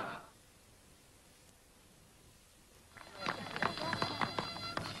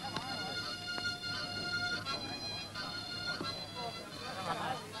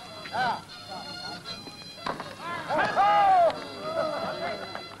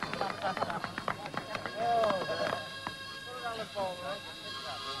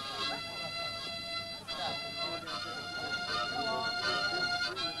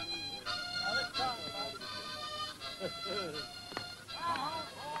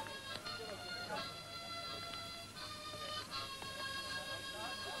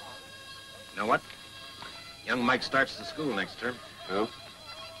 You know what? Young Mike starts the school next term. Who?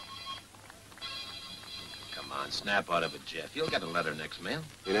 Come on, snap out of it, Jeff. You'll get a letter next mail.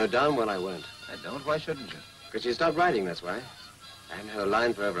 You know darn well I won't. I don't. Why shouldn't you? Because you stopped writing, that's why. I haven't had a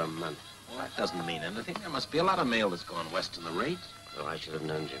line for over a month. Well, that doesn't mean anything. There must be a lot of mail that's gone west in the rates. Oh, I should have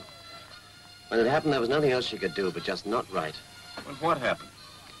known, Jim. When it happened, there was nothing else she could do but just not write. But what happened?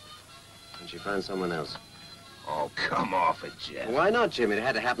 And she found someone else. Oh, come off it, Jeff. Why not, Jim? It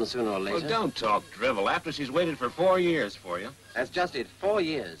had to happen sooner or later. Well, don't talk drivel after she's waited for 4 years for you. That's just it. 4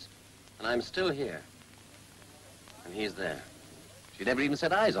 years. And I'm still here. And he's there. She never even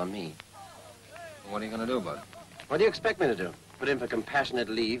set eyes on me. What are you going to do about it? What do you expect me to do? Put in for compassionate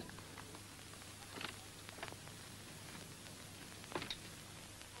leave?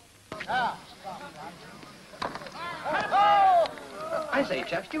 I say,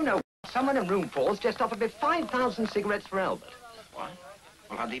 chaps, do you know someone in room 4's just offered me 5,000 cigarettes for Albert? What?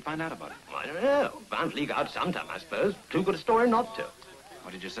 Well, how did he find out about it? I don't know. Bound to leak out sometime, I suppose. Too good a story not to.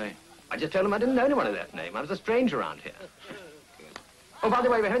 What did you say? I just told him I didn't know anyone of that name. I was a stranger around here. Oh, by the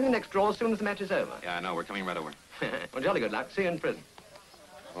way, we're heading the next draw as soon as the match is over. Yeah, I know. We're coming right over. Well, jolly good luck. See you in prison.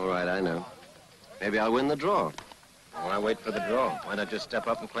 All right, I know. Maybe I'll win the draw. Why wait for the draw? Why not just step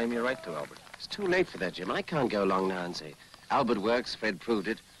up and claim your right to Albert? It's too late for that, Jim. I can't go along now and say, Albert works, Fred proved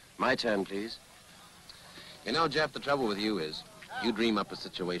it. My turn, please. You know, Jeff, the trouble with you is you dream up a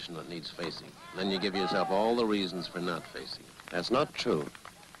situation that needs facing. Then you give yourself all the reasons for not facing. That's not true.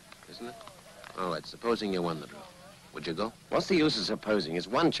 Isn't it? All right, supposing you won the draw. Would you go? What's the use of supposing? It's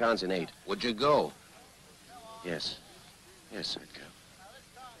 1 chance in 8. Would you go? Yes. Yes, I'd go.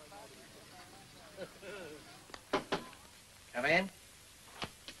 Come in.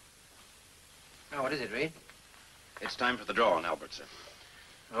 Oh, what is it, Reed? It's time for the draw on Albert, sir.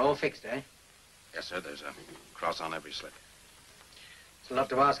 All fixed, eh? Yes, sir. There's a cross on every slip. It's a lot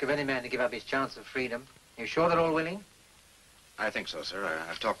to ask of any man to give up his chance of freedom. You sure they're all willing? I think so, sir.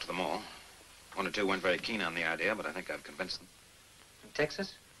 I've talked to them all. 1 or 2 weren't very keen on the idea, but I think I've convinced them. In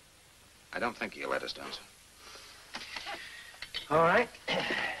Texas? I don't think he'll let us down, sir. All right.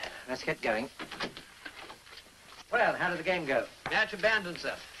 Let's get going. Well, how did the game go? Match abandoned,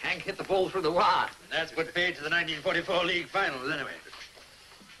 sir. Hank hit the ball through the wire. That's what paid to the 1944 League Finals, anyway.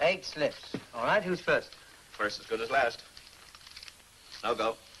 8 slips. All right, who's first? First as good as last. No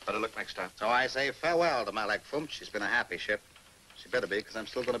go. Better look next time. So I say farewell to Malak Fump. She's been a happy ship. She better be, because I'm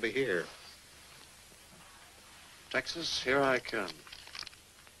still going to be here. Texas, here I come.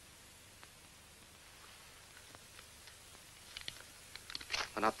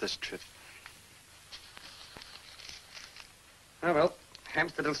 But not this trip. Oh, well,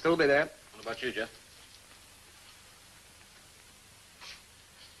 Hampstead will still be there. What about you, Jeff?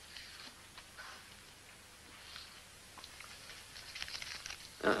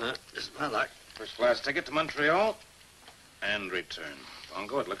 This is my luck. First class ticket to Montreal and return.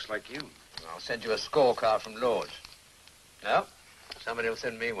 Bongo, it looks like you. I'll send you a scorecard from Lord's. No? Somebody will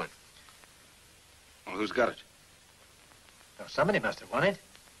send me one. Well, who's got it? Oh, somebody must have won it.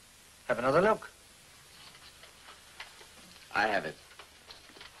 Have another look. I have it.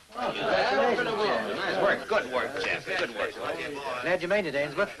 Nice work. Good work, Jeff. Good work. Glad you made it,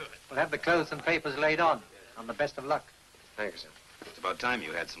 Ainsworth. We'll have the clothes and papers laid on the best of luck. Thank you, sir. It's about time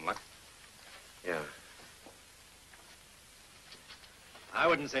you had some luck. Yeah. I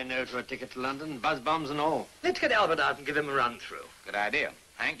wouldn't say no to a ticket to London, buzz bombs and all. Let's get Albert out and give him a run through. Good idea.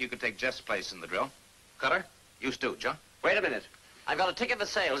 Hank, you could take Jeff's place in the drill. Cutter, you stooge, huh? Wait a minute. I've got a ticket for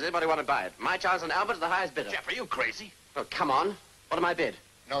sale. Does anybody want to buy it? My chance on Albert is the highest bidder. Jeff, are you crazy? Oh, come on. What am I bid?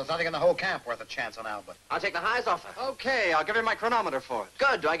 No, there's nothing in the whole camp worth a chance on Albert. I'll take the highest offer. Okay, I'll give you my chronometer for it.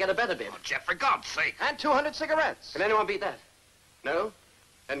 Good. Do I get a better bid? Oh, Jeff, for God's sake. And 200 cigarettes. Can anyone beat that? No?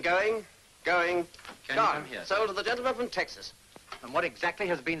 Then going, Can gone. you come here? Sold to the gentleman from Texas. And what exactly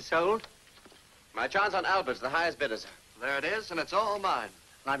has been sold? My chance on Albert's the highest bidder, sir. There it is, and it's all mine.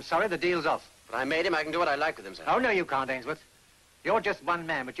 I'm sorry, the deal's off. But I made him. I can do what I like with him, sir. Oh, no, you can't, Ainsworth. You're just one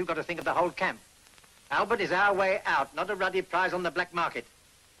man, but you've got to think of the whole camp. Albert is our way out, not a ruddy prize on the black market.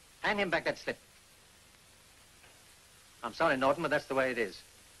 Hand him back that slip. I'm sorry, Norton, but that's the way it is.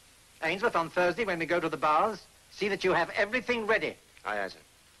 Ainsworth, on Thursday, when we go to the bars, see that you have everything ready. Aye, aye, sir.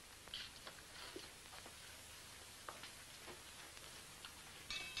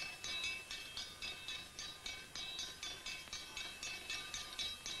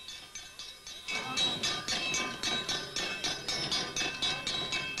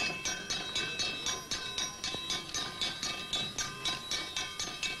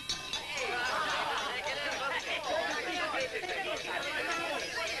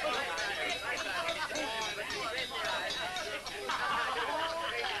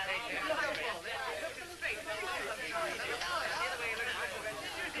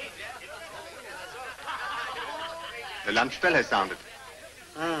 The lunch bell has sounded.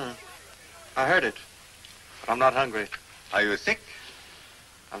 I heard it, but I'm not hungry. Are you sick?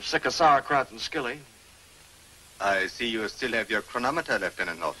 I'm sick of sauerkraut and skilly. I see you still have your chronometer,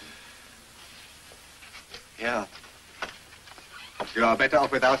 Lieutenant Norton. Yeah. You are better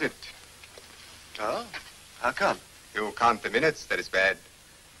off without it. Oh? How come? You count the minutes, that is bad.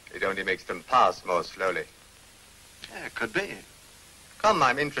 It only makes them pass more slowly. Yeah, it could be. Come,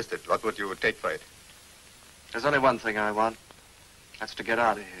 I'm interested. What would you take for it? There's only one thing I want. That's to get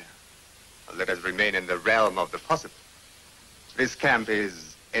out of here. Well, let us remain in the realm of the possible. This camp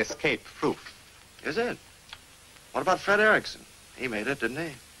is escape-proof. Is it? What about Fred Erickson? He made it, didn't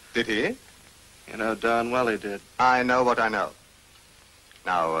he? Did he? You know darn well he did. I know what I know.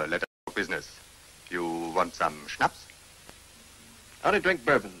 Now, let us talk business. You want some schnapps? I only drink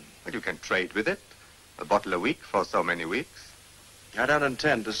bourbon. Well, you can trade with it. A bottle a week for so many weeks. I don't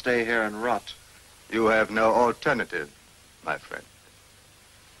intend to stay here and rot. You have no alternative, my friend.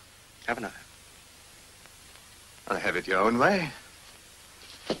 Haven't I? I'll have it your own way.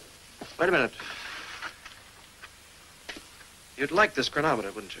 Wait a minute. You'd like this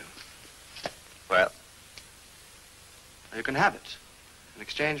chronometer, wouldn't you? Well? You can have it in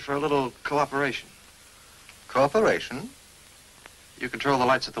exchange for a little cooperation. Cooperation? You control the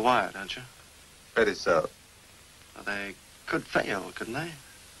lights at the wire, don't you? Very so. Well, they could fail, couldn't they?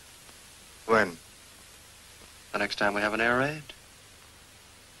 When? The next time we have an air raid?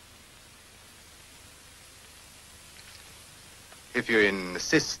 If you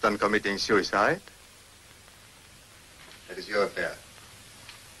insist on committing suicide, that is your affair.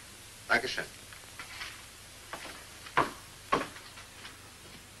 Dankeschön.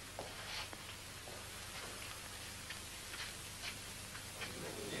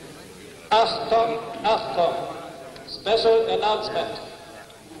 Achtung, Achtung. Special announcement.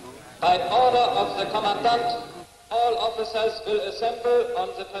 By order of the Commandant, all officers will assemble on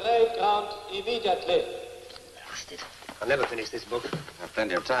the parade ground immediately. I'll never finish this book. Have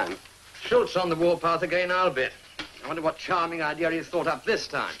plenty of time. Schultz on the warpath again, I'll bet. I wonder what charming idea he's thought up this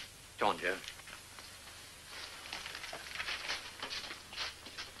time. Go on, Joe.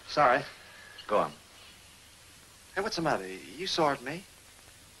 Sorry. Go on. Hey, what's the matter? You sore at me?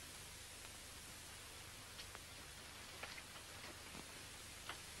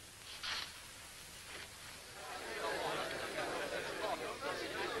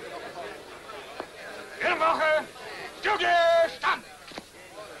 Woche, Studie, Stand!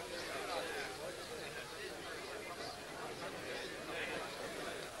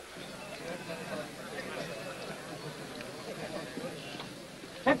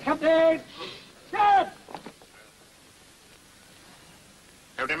 Set, Captain! Set!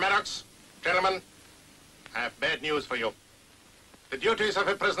 Captain Maddox, gentlemen, I have bad news for you. The duties of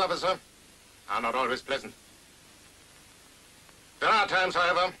a prison officer are not always pleasant. There are times,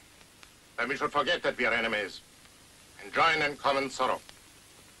 however, when we should forget that we are enemies and join in common sorrow.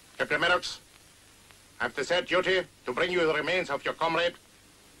 Captain Maddox, I have the sad duty to bring you the remains of your comrade,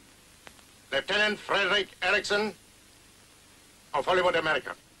 Lieutenant Frederick Erickson of Hollywood,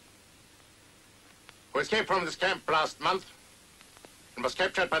 America, who escaped from this camp last month and was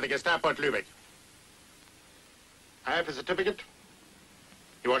captured by the Gestapo at Lübeck. I have a certificate.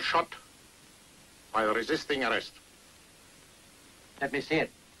 He was shot while resisting arrest. Let me see it.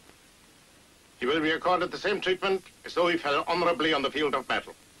 He will be accorded the same treatment as though he fell honorably on the field of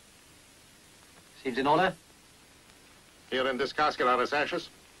battle. Seems in order. Here in this casket are his ashes.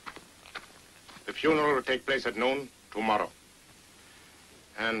 The funeral will take place at noon tomorrow.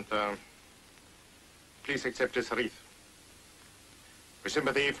 And please accept this wreath. With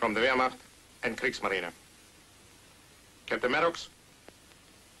sympathy from the Wehrmacht and Kriegsmarine. Captain Maddox,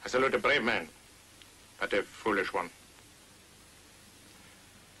 I salute a brave man, but a foolish one.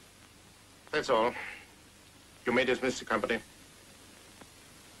 That's all. You may dismiss the company.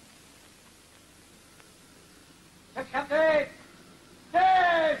 Captain!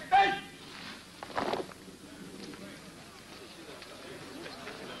 Yes, Ben!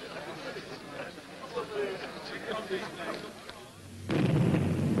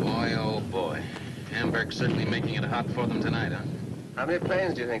 Boy, oh boy. Hamburg's certainly making it hot for them tonight, huh? How many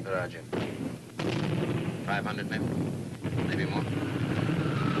planes do you think there are, Jim? 500, maybe? Maybe more.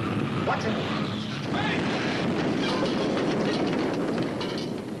 Watch it!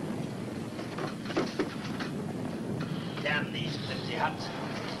 Damn these flimsy huts.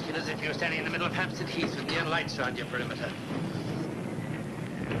 Feel as if you were standing in the middle of Hampstead Heath with neon lights around your perimeter.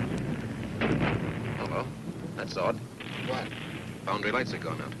 Hello. That's odd. What? Foundry lights are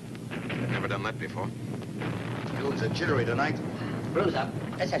gone out. I've never done that before. Fuels are jittery tonight. Bruce up.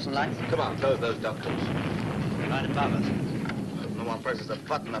 Let's have some lights. Come on, close those ductils. Right above us. No one presses a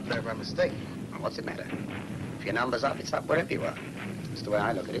button up there by mistake. Well, what's the matter? If your number's up, it's up wherever you are. That's the way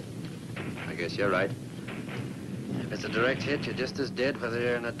I look at it. I guess you're right. If it's a direct hit, you're just as dead whether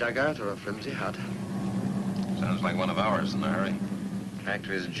you're in a dugout or a flimsy hut. Sounds like one of ours in a hurry.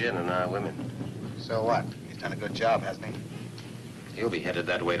 Factory's gin and our women. So what? He's done a good job, hasn't he? He'll be headed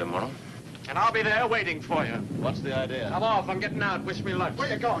that way tomorrow. And I'll be there waiting for you. What's the idea? I'm off. I'm getting out. Wish me luck. Where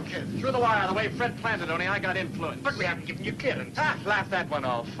you going, kid? Through the wire, the way Fred planned it, only I got influence. But we haven't given you clearance. Ah, laugh that one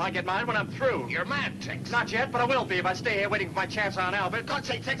off. I get mine when I'm through. You're mad, Tex. Not yet, but I will be if I stay here waiting for my chance on Albert. God's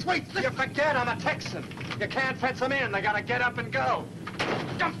sake, Tex, wait! You forget I'm a Texan. You can't fence them in. They gotta get up and go.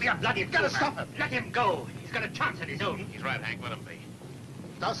 Don't be a bloody fool, Gotta man. stop him. Let him go. He's got a chance at his own. He's right, Hank. Let him be.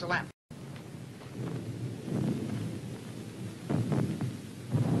 Douse the lamp.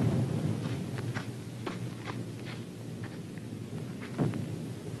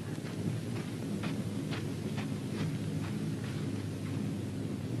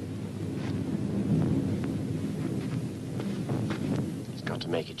 He's got to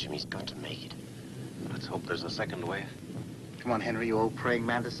make it, Jimmy. He's got to make it. Let's hope there's a second wave. Come on, Henry, you old praying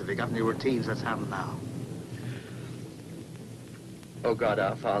mantis. If you got any routines, let's have them now. O God,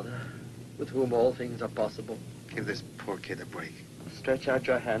 our Father, with whom all things are possible, Give this poor kid a break. stretch out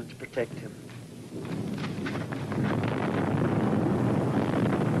your hand to protect him.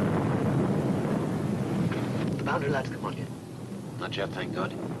 The boundary lights come on yet. Not yet, thank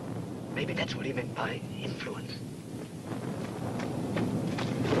God. Maybe that's what he meant by influence.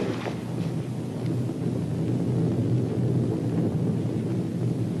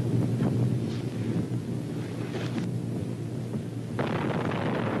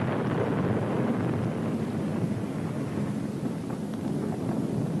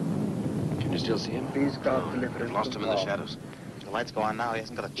 Can you still see him? Please, God, deliver We've him lost from him in the harm. shadows. The light's go on now. He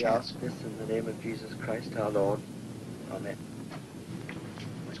hasn't got a We chance. ask this in the name of Jesus Christ, our Lord. Amen.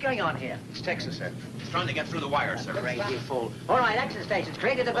 What's going on here? It's Texas, sir. He's trying to get through the wire, sir. Crazy fool. All right, action stations.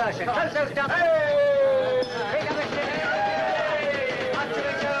 Create a diversion. Close those dumps. Pick up the shit. Up to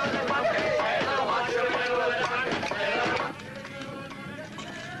the zone and watch it. Now watch it.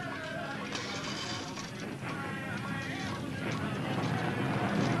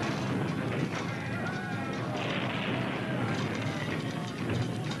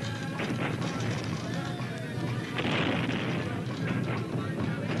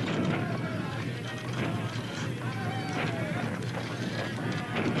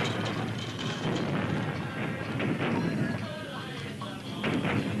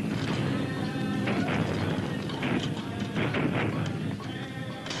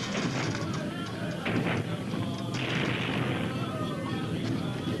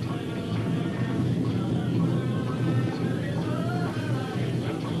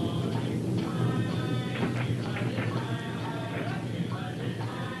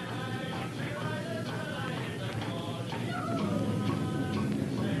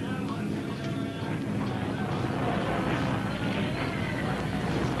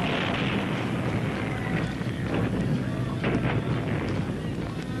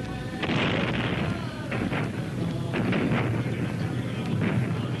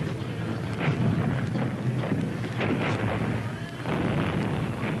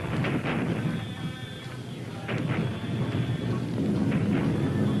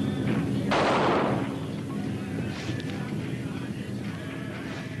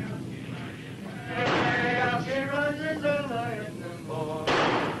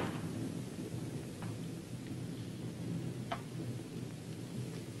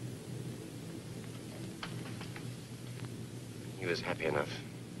 He was happy enough,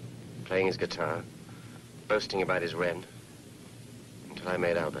 playing his guitar, boasting about his rent, until I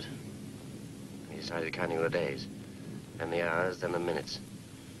made Albert. He started counting the days, then the hours, then the minutes,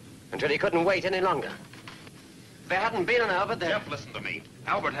 until he couldn't wait any longer. If there hadn't been an Albert, there... Jeff, listen to me.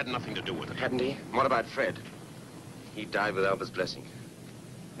 Albert had nothing to do with it. Hadn't he? What about Fred? He died with Albert's blessing.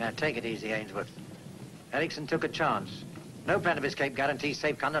 Now, take it easy, Ainsworth. Erickson took a chance. No plan of escape guarantees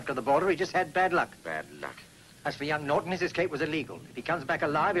safe conduct of the border. He just had bad luck. Bad luck. As for young Norton, his escape was illegal. If he comes back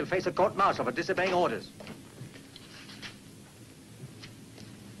alive, he'll face a court-martial for disobeying orders.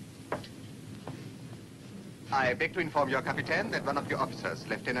 I beg to inform your Captain that one of your officers,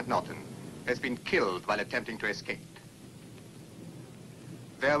 Lieutenant Norton, has been killed while attempting to escape.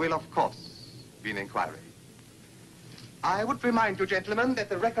 There will, of course, be an inquiry. I would remind you, gentlemen, that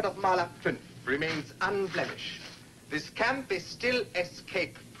the record of Marla Triff remains unblemished. This camp is still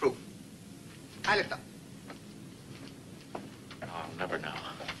escape-proof. I lift up. I'll never know.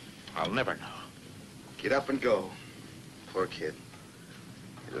 I'll never know. Get up and go. Poor kid.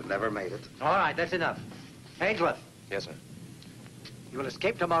 He'd have never made it. All right, that's enough. Ainsworth. Yes, sir. You will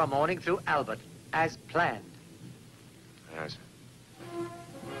escape tomorrow morning through Albert, as planned. Yes, sir.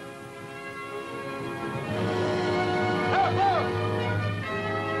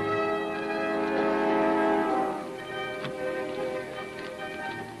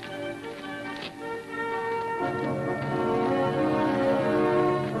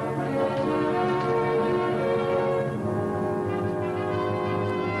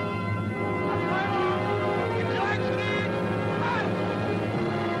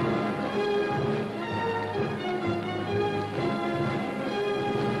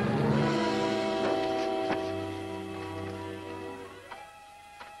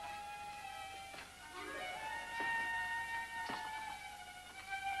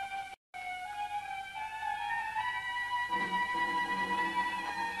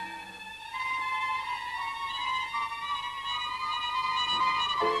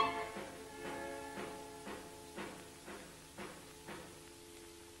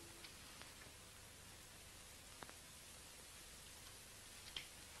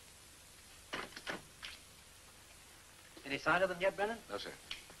 Any sign of them yet, Brennan? No, sir.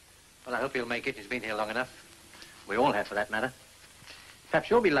 Well, I hope he'll make it. He's been here long enough. We all have, for that matter. Perhaps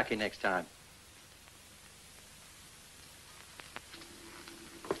you'll be lucky next time.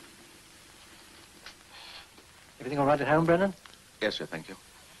 Everything all right at home, Brennan? Yes, sir, thank you.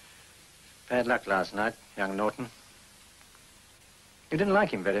 Bad luck last night, young Norton. You didn't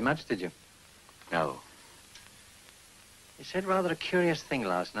like him very much, did you? No. He said rather a curious thing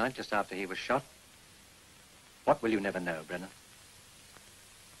last night, just after he was shot. What will you never know, Brennan?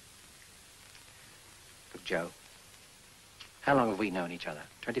 Look, Joe, how long have we known each other?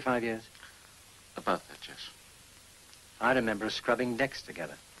 25 years? About that, yes. I remember us scrubbing decks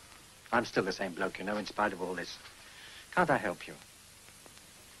together. I'm still the same bloke, you know, in spite of all this. Can't I help you?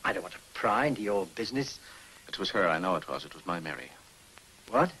 I don't want to pry into your business. It was her, I know it was. It was my Mary.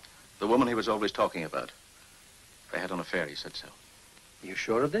 What? The woman he was always talking about. They had an affair, he said so. Are you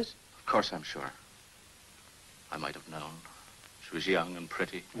sure of this? Of course I'm sure. I might have known. She was young and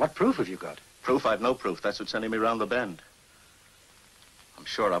pretty. What proof have you got? Proof? I've no proof. That's what's sending me round the bend. I'm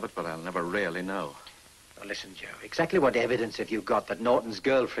sure of it, but I'll never really know. Well, listen, Joe, exactly what evidence have you got that Norton's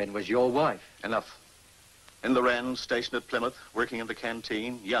girlfriend was your wife? Enough. In the Wren, stationed at Plymouth, working in the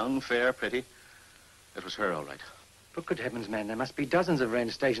canteen, young, fair, pretty. It was her, all right. But good heavens, man, there must be dozens of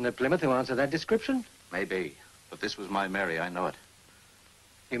Wrens stationed at Plymouth who answer that description. Maybe. But this was my Mary, I know it.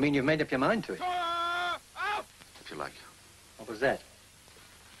 You mean you've made up your mind to it? If you like. What was that?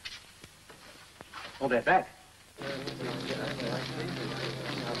 Oh, they're back.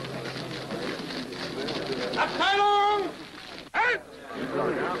 Abteilung! Halt!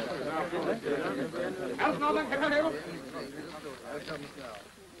 Alles in Ordnung, Herr Kollege?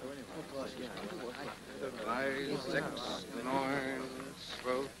 3, 6, 9,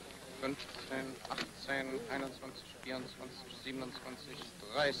 12, 15, 18, 21, 24, 27,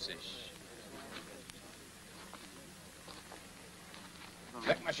 30.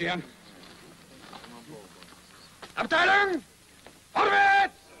 Wegmarschieren! Abteilung!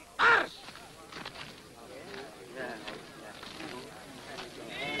 Vorwärts! Marsch!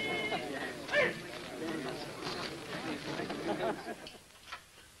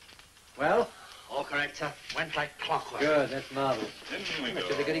 Well? All correct, sir. Went like clockwork. Good, that's marvelous. You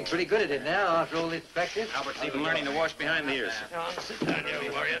must be getting pretty good at it now after all this practice. Albert's even learning to wash behind the ears. Sit down,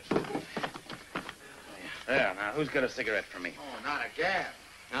 you warrior. There, now, who's got a cigarette for me? Oh, not again.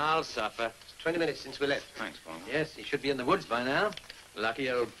 I'll suffer. It's 20 minutes since we left. Thanks, Paul. Yes, he should be in the woods by now. Lucky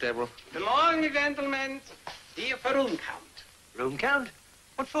old devil. Good morning, gentlemen. Die Verunkommt. Room count?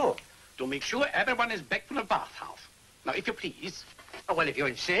 What for? To make sure everyone is back from the bathhouse. Now, if you please. Oh, well, if you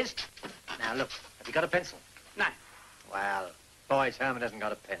insist. Now, look, have you got a pencil? No. Well, boys, Herman hasn't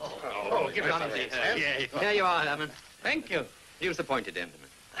got a pencil. Give it on the Yeah. Here you are, Herman. Thank you. Use the pointed end.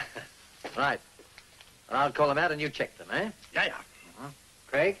 Right. Well, I'll call them out and you check them, eh? Yeah.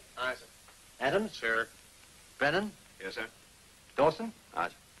 Craig? Aye, sir. Adams? Sir. Brennan? Yes, sir. Dawson? Aye.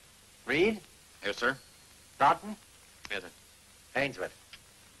 Reed? Yes, sir. Barton? Yes, sir. Ainsworth?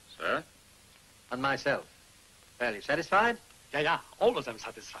 Sir? And myself. Well, you satisfied? Yeah. Always I'm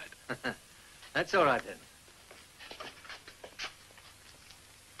satisfied. That's all right, then.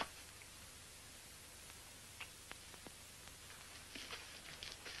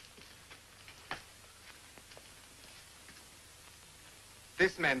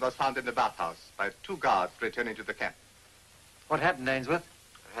 This man was found in the bathhouse by 2 guards returning to the camp. What happened, Ainsworth?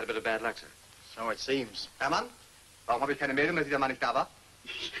 I had a bit of bad luck, sir. So it seems. Hermann, warum habe ich keine Meldung, dass dieser Mann nicht da war?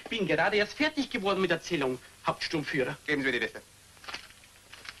 Ich bin gerade erst fertig geworden mit der Erzählung, Hauptsturmführer. Geben Sie mir die Liste.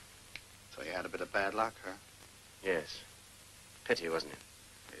 So you had a bit of bad luck, huh? Yes. Pity, wasn't it?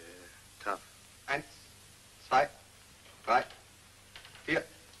 Tough. 1, 2, 3, 4,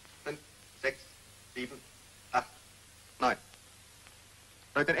 5, 6, 7, 8, 9.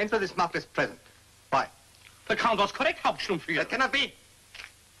 Lieutenant Ainsworth is marked as present. Why? The count was correct, Hauptsturmführer. That cannot be.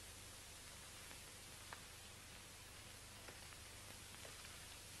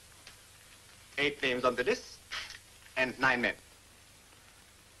 8 names on the list and 9 men.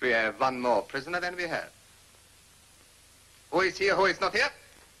 We have 1 more prisoner than we have. Who is here, who is not here?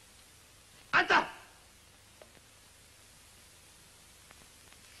 Answer!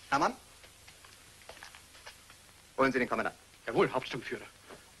 Hermann? Holen Sie den Kommandant. Jawohl, Hauptsturmführer.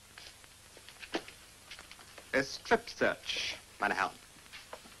 A strip search, meine Herren.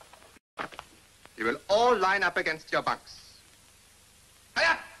 You will all line up against your bunks. Hurry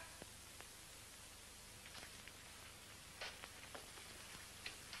up!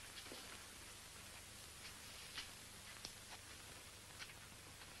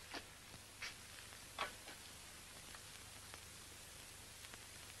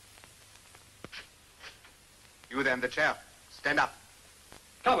 You there in the chair. Stand up.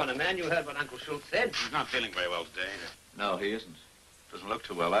 Come on, man. You heard what Uncle Schultz said. He's not feeling very well today. No, he isn't. Doesn't look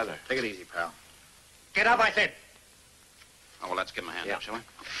too well either. Take it easy, pal. Get up, I said. Oh, well, let's give him a hand, Yeah. shall we?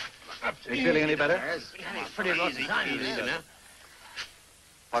 Is he feeling any better? He's pretty rotten times, you know.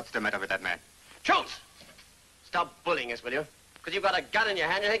 What's the matter with that man? Schultz! Stop bullying us, will you? Because you've got a gun in your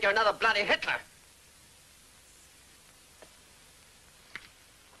hand, you think you're another bloody Hitler.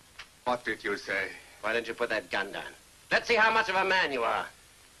 What did you say? Why don't you put that gun down? Let's see how much of a man you are.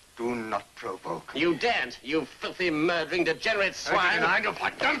 Do not provoke. You daren't, you filthy, murdering, degenerate swine. Sir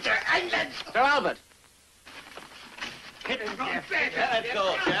Albert! Let's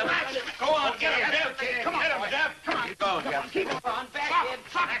go, Jeff. Go on, get him, Jeff. Come on, get him, Jeff. Come on. Go, Jeff. Keep on back,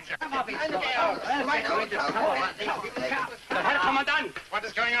 kid. Come up, Herr Kommandant! What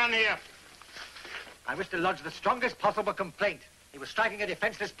is going on here? I wish to lodge the strongest possible complaint. He was striking a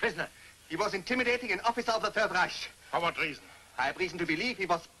defenseless prisoner. He was intimidating an officer of the Third Reich. For what reason? I have reason to believe he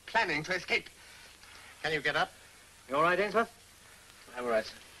was planning to escape. Can you get up? You all right, Ainsworth? I'm all right.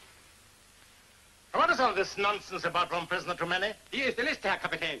 What is all this nonsense about from prisoner to many? Hier ist die Liste, Herr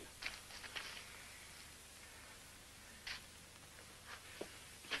Kapitän.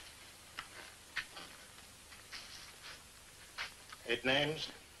 Eight names,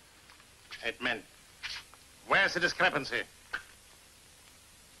 8 men. Where's the discrepancy?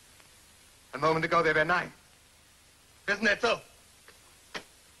 A moment ago, there were 9. Isn't that so?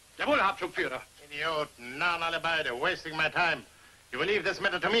 Jawohl, Hauptsturmführer. Idiot, non alibi, they're wasting my time. You will leave this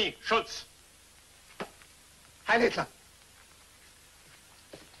matter to me, Schultz. Heil Hitler.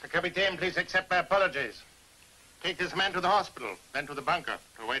 The Kapitän, please accept my apologies. Take this man to the hospital, then to the bunker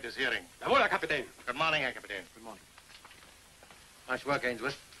to await his hearing. Jawohl, Herr Kapitän. Good morning, Herr Kapitän. Good morning. Nice work,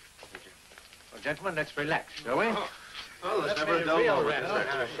 Ainsworth. Well, gentlemen, let's relax, shall we? Well, let's never a dull moment.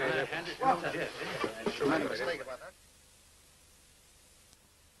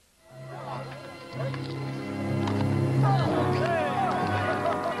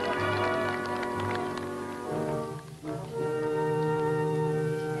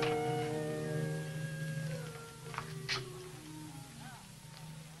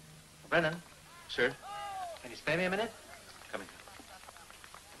 Brennan, Sir? can you spare me a minute? Come in.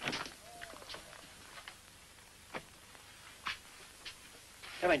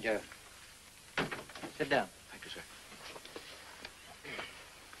 Come in, Joe. Sit down. Thank you, sir.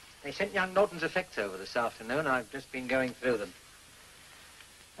 They sent young Norton's effects over this afternoon. I've just been going through them.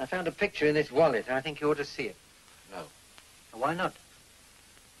 I found a picture in this wallet. I think you ought to see it. No. Why not?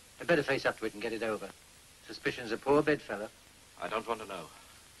 I'd better face up to it and get it over. Suspicion's a poor bedfellow. I don't want to know.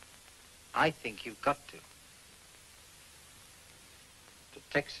 I think you've got to. To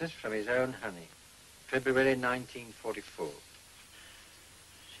Texas from his own honey. February 1944.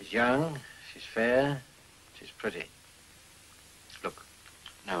 She's young, she's fair, she's pretty. Look.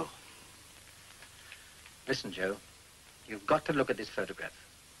 No. Listen, Joe. You've got to look at this photograph.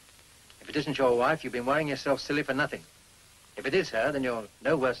 If it isn't your wife, you've been worrying yourself silly for nothing. If it is her, then you're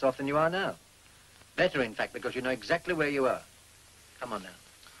no worse off than you are now. Better, in fact, because you know exactly where you are. Come on now.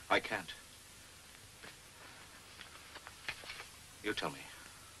 I can't. You tell me.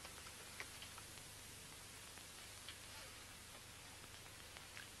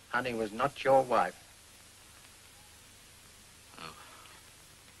 Honey was not your wife. Oh.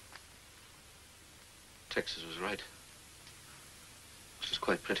 Texas was right. She's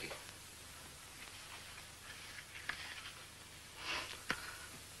quite pretty.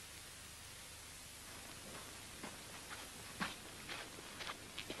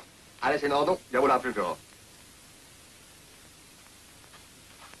 Alles in Ordnung? Jawohl, Apfelführer.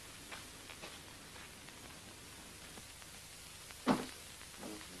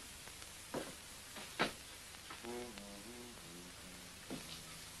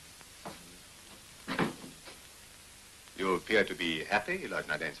 You appear to be happy,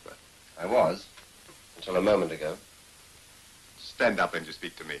 Lieutenant Ainsworth. I was, until a moment ago. Stand up when you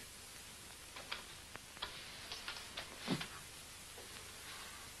speak to me.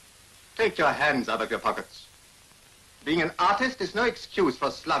 Take your hands out of your pockets. Being an artist is no excuse for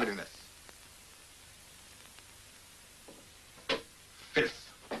slovenliness.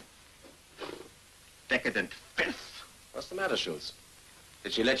 Filth. Decadent filth. What's the matter, Schultz?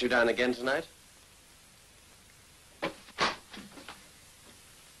 Did she let you down again tonight?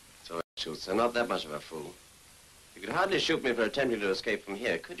 So, Schultz, I'm not that much of a fool. You could hardly shoot me for attempting to escape from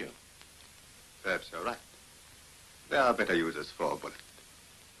here, could you? Perhaps you're right. There are better uses for a bullet.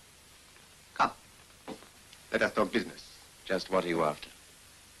 Come. Let us talk business. Just what are you after?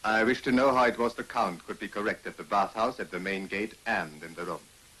 I wish to know how it was the Count could be correct at the bathhouse, at the main gate, and in the room.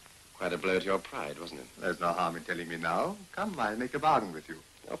 Quite a blow to your pride, wasn't it? There's no harm in telling me now. Come, I'll make a bargain with you.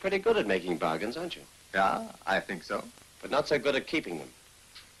 You're pretty good at making bargains, aren't you? Yeah, I think so. But not so good at keeping them.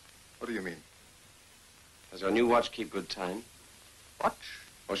 What do you mean? Does your new watch keep good time? Watch?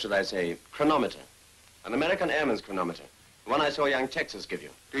 Or should I say, chronometer? An American airman's chronometer. The one I saw young Texas give you.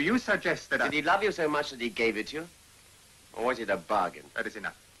 Do you suggest that Did he love you so much that he gave it you? Or was it a bargain? That is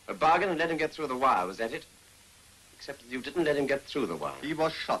enough. A bargain and let him get through the wire, was that it? Except that you didn't let him get through the wire. He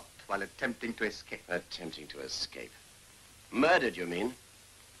was shot while attempting to escape. Attempting to escape. Murdered, you mean?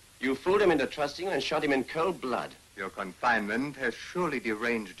 You fooled him into trusting you and shot him in cold blood. Your confinement has surely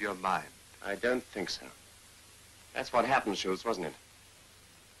deranged your mind. I don't think so. That's what happened, Schultz, wasn't it?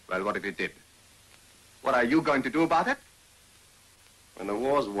 Well, what if it did? What are you going to do about it? When the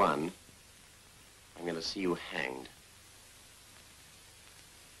war's won, I'm going to see you hanged.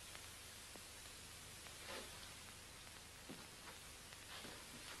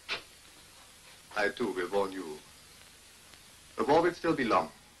 I, too, will warn you. The war will still be long,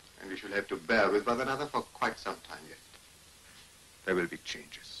 and we shall have to bear with one another for quite some time yet. There will be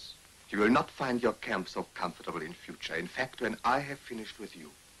changes. You will not find your camp so comfortable in future. In fact, when I have finished with you,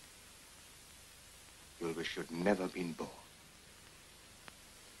 you'll wish you'd never been born.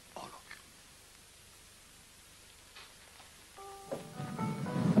 All of you.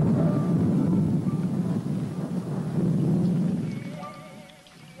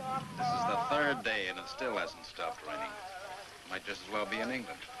 This is the third day and it still hasn't stopped raining. Might just as well be in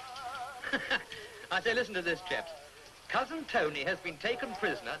England. I say, listen to this, chaps. Cousin Tony has been taken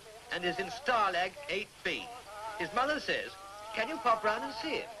prisoner and is in Starlag 8B. His mother says, can you pop round and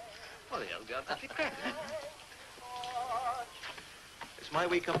see him? Well, the old girl must be cracking. It's my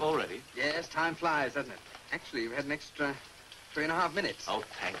week up already. Yes, time flies, doesn't it? Actually, you've had an extra 3.5 minutes. Oh,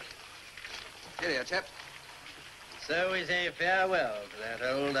 thank Here you are, chap. So we say farewell to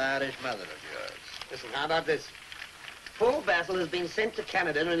that old Irish mother of yours. Listen, how about this? Poor Basil has been sent to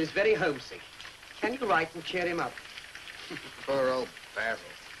Canada and is very homesick. Can you write and cheer him up? Poor old Basil.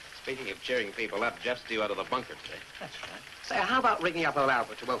 Speaking of cheering people up, Jeff's due out of the bunker today. That's right. Say, how about ringing up old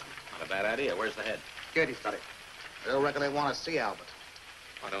Albert to welcome? Not a bad idea. Where's the head? Gertie's got it. They'll reckon they want to see Albert.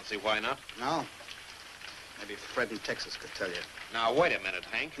 I don't see why not. No? Maybe Fred in Texas could tell you. Now, wait a minute,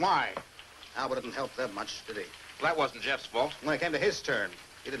 Hank. Why? Albert didn't help them much, did he? Well, that wasn't Jeff's fault. When it came to his turn,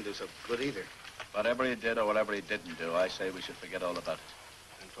 he didn't do so good either. Whatever he did or whatever he didn't do, I say we should forget all about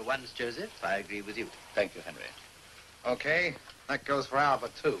it. And for once, Joseph, I agree with you. Thank you, Henry. Okay, that goes for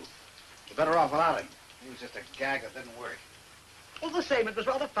Albert, too. You're better off without him. He was just a gag that didn't work. All the same, it was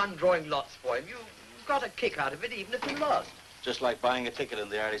rather fun drawing lots for him. You got a kick out of it, even if you lost. Just like buying a ticket in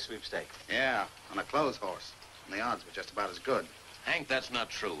the Artie sweepstake. Yeah, on a clothes horse. And the odds were just about as good. Hank, that's not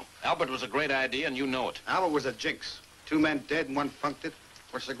true. Albert was a great idea, and you know it. Albert was a jinx. 2 men dead and 1 funked it.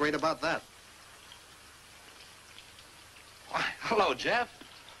 What's so great about that? Why, hello, Jeff.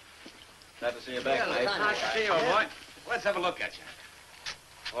 Glad to see you back, mate. Nice to see you, old boy. Let's have a look at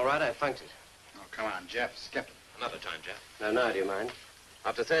you. All right, I funked it. Oh, come on, Jeff. Skip it. Another time, Jeff. No, do you mind?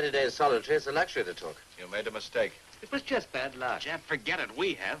 After 30 days solitary, it's a luxury to talk. You made a mistake. It was just bad luck. Jeff, forget it.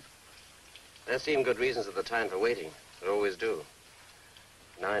 We have. There seemed good reasons at the time for waiting. There always do.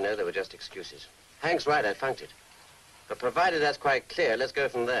 Now I know they were just excuses. Hank's right, I funked it. But provided that's quite clear, let's go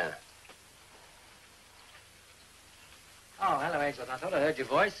from there. Oh, hello, Ainsworth. I thought I heard your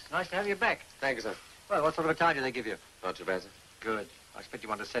voice. Nice to have you back. Thank you, sir. Well, what sort of a time do they give you? Not too bad, sir. Good. I expect you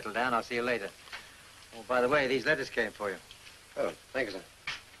want to settle down. I'll see you later. Oh, by the way, these letters came for you. Oh, thank you, sir.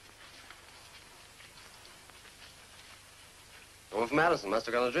 The one from Allison must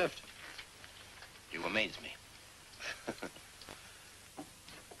have gone adrift. You amaze me.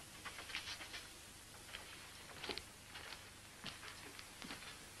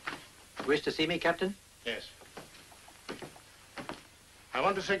 Wish to see me, Captain? Yes. I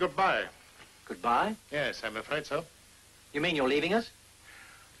want to say goodbye. Goodbye? Yes, I'm afraid so. You mean you're leaving us?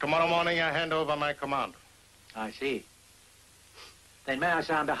 Tomorrow morning, I hand over my command. I see. Then may I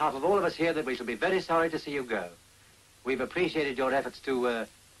say on behalf of all of us here that we shall be very sorry to see you go. We've appreciated your efforts to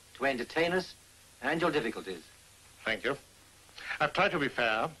entertain us and your difficulties. Thank you. I've tried to be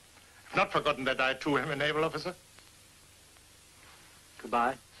fair. I've not forgotten that I, too, am a naval officer.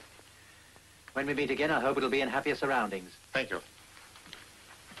 Goodbye. When we meet again, I hope it'll be in happier surroundings. Thank you.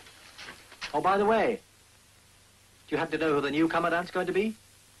 Oh, by the way, do you happen to know who the new commandant's going to be?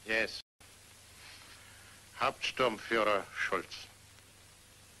 Yes. Hauptsturmführer Schulz.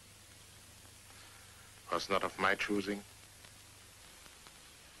 Was not of my choosing.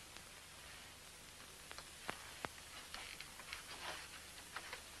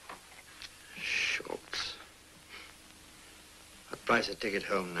 Schultz. A price a ticket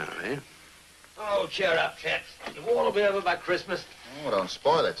home now, eh? Oh, cheer up, chaps. The war will be over by Christmas. Oh, don't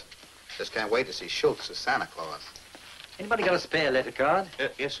spoil it. Just can't wait to see Schultz as Santa Claus. Anybody got a spare letter card?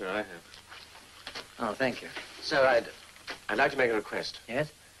 Yes, sir, I have. Oh, thank you. Sir, I'd like to make a request.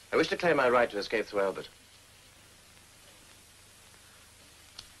 Yes? I wish to claim my right to escape through Albert.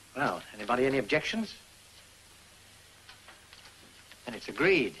 Well, anybody any objections? Then it's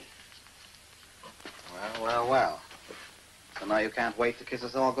agreed. Well. So now you can't wait to kiss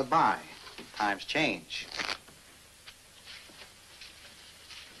us all goodbye. Times change.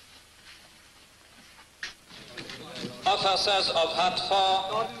 Officers of Hut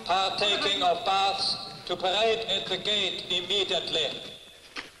 4 partaking of baths to parade at the gate immediately.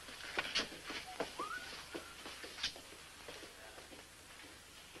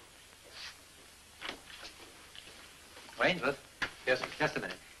 Ainsworth? Yes, sir. Just a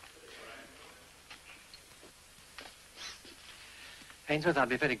minute. Ainsworth, I'd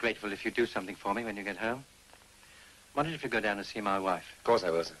be very grateful if you'd do something for me when you get home. Wondered if you'd go down and see my wife. Of course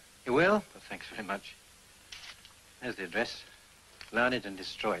I will, sir. You will? Well, thanks very much. There's the address. Learn it and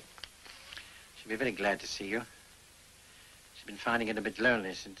destroy it. She'll be very glad to see you. She's been finding it a bit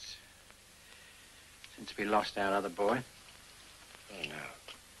lonely since we lost our other boy. Oh, no.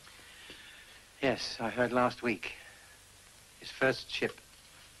 Yes, I heard last week. His first ship.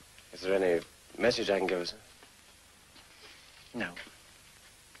 Is there any message I can give her, sir? No.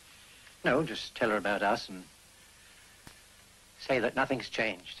 No, just tell her about us and say that nothing's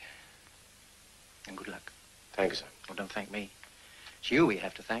changed. And good luck. Thank you, sir. Oh, don't thank me. It's you we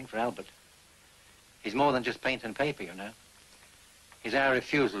have to thank for Albert. He's more than just paint and paper, you know. He's our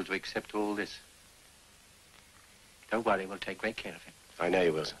refusal to accept all this. Don't worry, we'll take great care of him. I know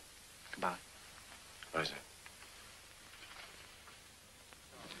you will, sir. Goodbye. Bye, sir.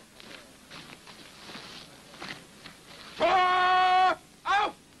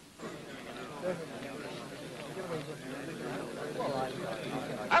 Out!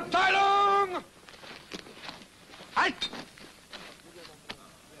 Abteilung! Halt!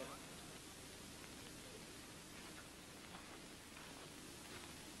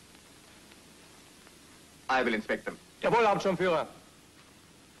 I will inspect them. Jawohl, Hauptsturmführer.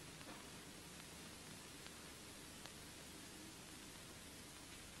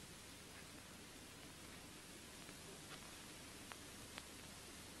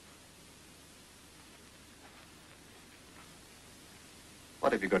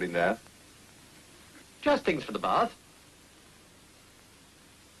 What have you got in there? Just things for the bath.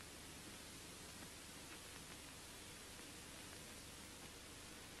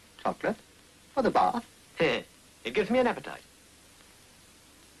 Chocolate? For the bath? It gives me an appetite.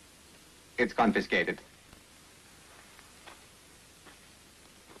 It's confiscated.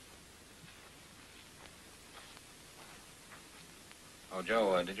 Oh,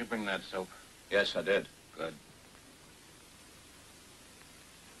 Joe, did you bring that soap? Yes, I did. Good.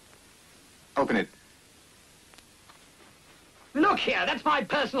 Open it. Look here, that's my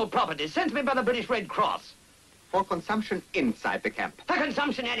personal property, sent to me by the British Red Cross. For consumption inside the camp. For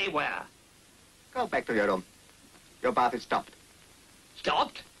consumption anywhere. Go back to your room. Your bath is stopped.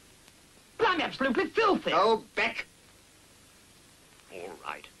 Stopped? But I'm absolutely filthy. Go back. All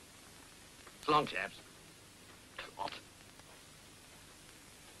right. So long, chaps. Trot.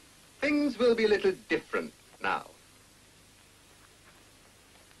 Things will be a little different now.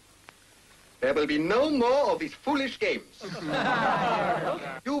 There will be no more of these foolish games.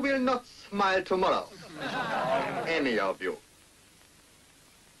 You will not smile tomorrow. Any of you.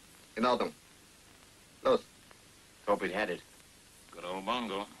 In autumn. Los. Hope we'd had it. Good old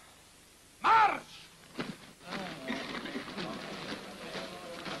Bongo. March!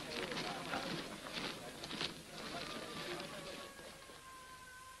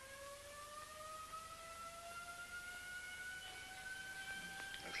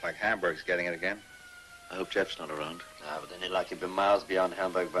 Looks like Hamburg's getting it again. I hope Jeff's not around. Ah, but then he'd likely be miles beyond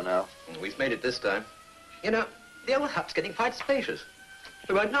Hamburg by now. We've made it this time. You know, the old hut's getting quite spacious.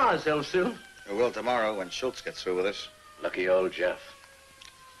 We won't know ourselves soon. We will tomorrow when Schultz gets through with us. Lucky old Jeff.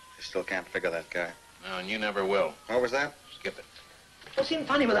 You still can't figure that guy. No, and you never will. What was that? Skip it. Don't seem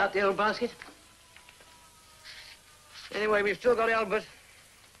funny without the old basket. Anyway, we've still got Albert.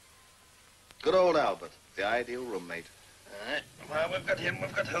 Good old Albert, the ideal roommate. All right. Well, we've got him.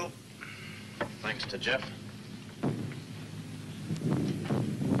 We've got help. Thanks to Jeff.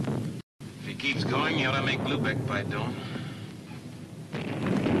 If he keeps going, you ought to make Lubeck by dawn.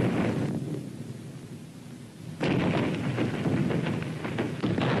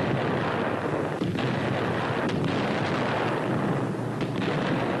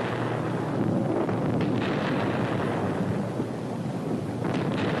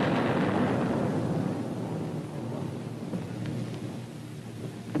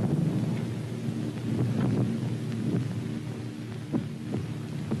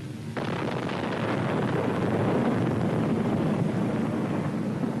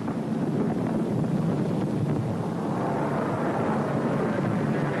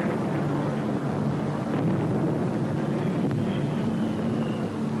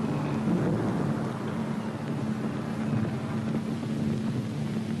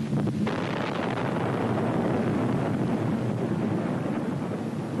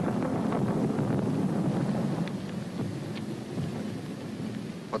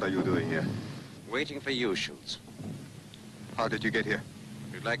 What are you doing here? Waiting for you, Schultz. How did you get here?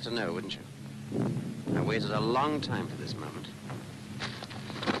 You'd like to know, wouldn't you? I waited a long time for this moment.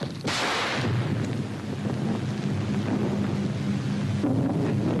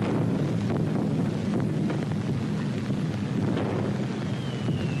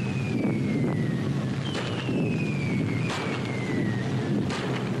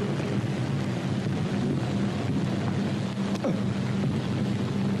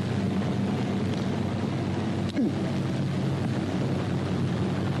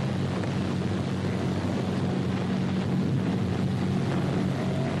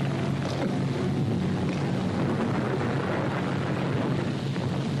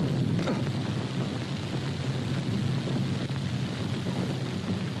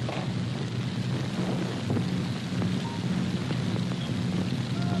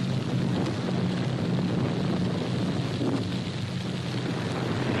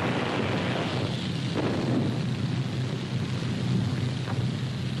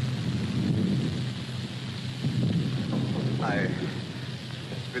 I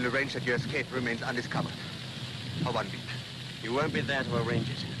will arrange that your escape remains undiscovered for 1 week. You won't be there to arrange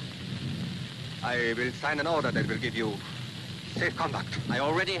it. I will sign an order that will give you safe conduct. I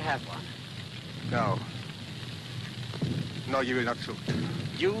already have one. No. No, you will not shoot.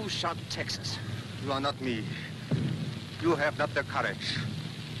 You shot Texas. You are not me. You have not the courage.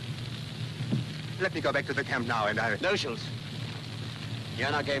 Let me go back to the camp now and I... No, Schultz.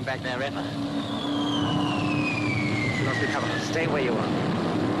 You're not going back there ever. Do not recover. Stay where you are.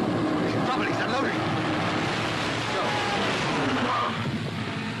 Trouble is unloading.